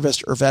members,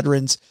 reservists, or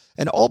veterans,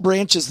 and all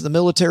branches of the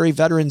military,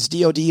 veterans,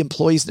 DOD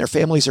employees, and their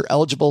families are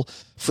eligible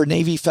for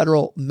Navy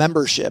Federal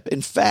membership.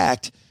 In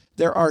fact,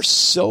 there are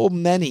so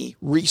many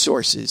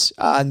resources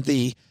on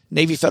the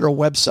Navy Federal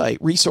website,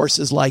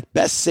 resources like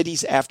Best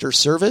Cities After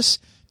Service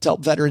to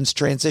help veterans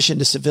transition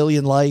to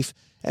civilian life,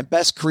 and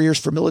Best Careers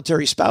for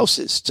Military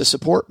Spouses to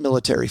support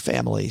military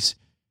families.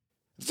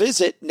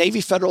 Visit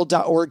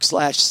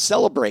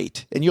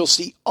NavyFederal.org/celebrate, and you'll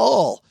see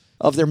all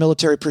of their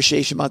Military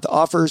Appreciation Month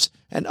offers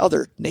and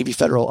other Navy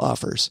Federal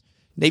offers.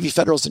 Navy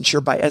Federal is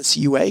insured by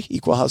NCUA,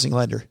 Equal Housing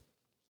Lender.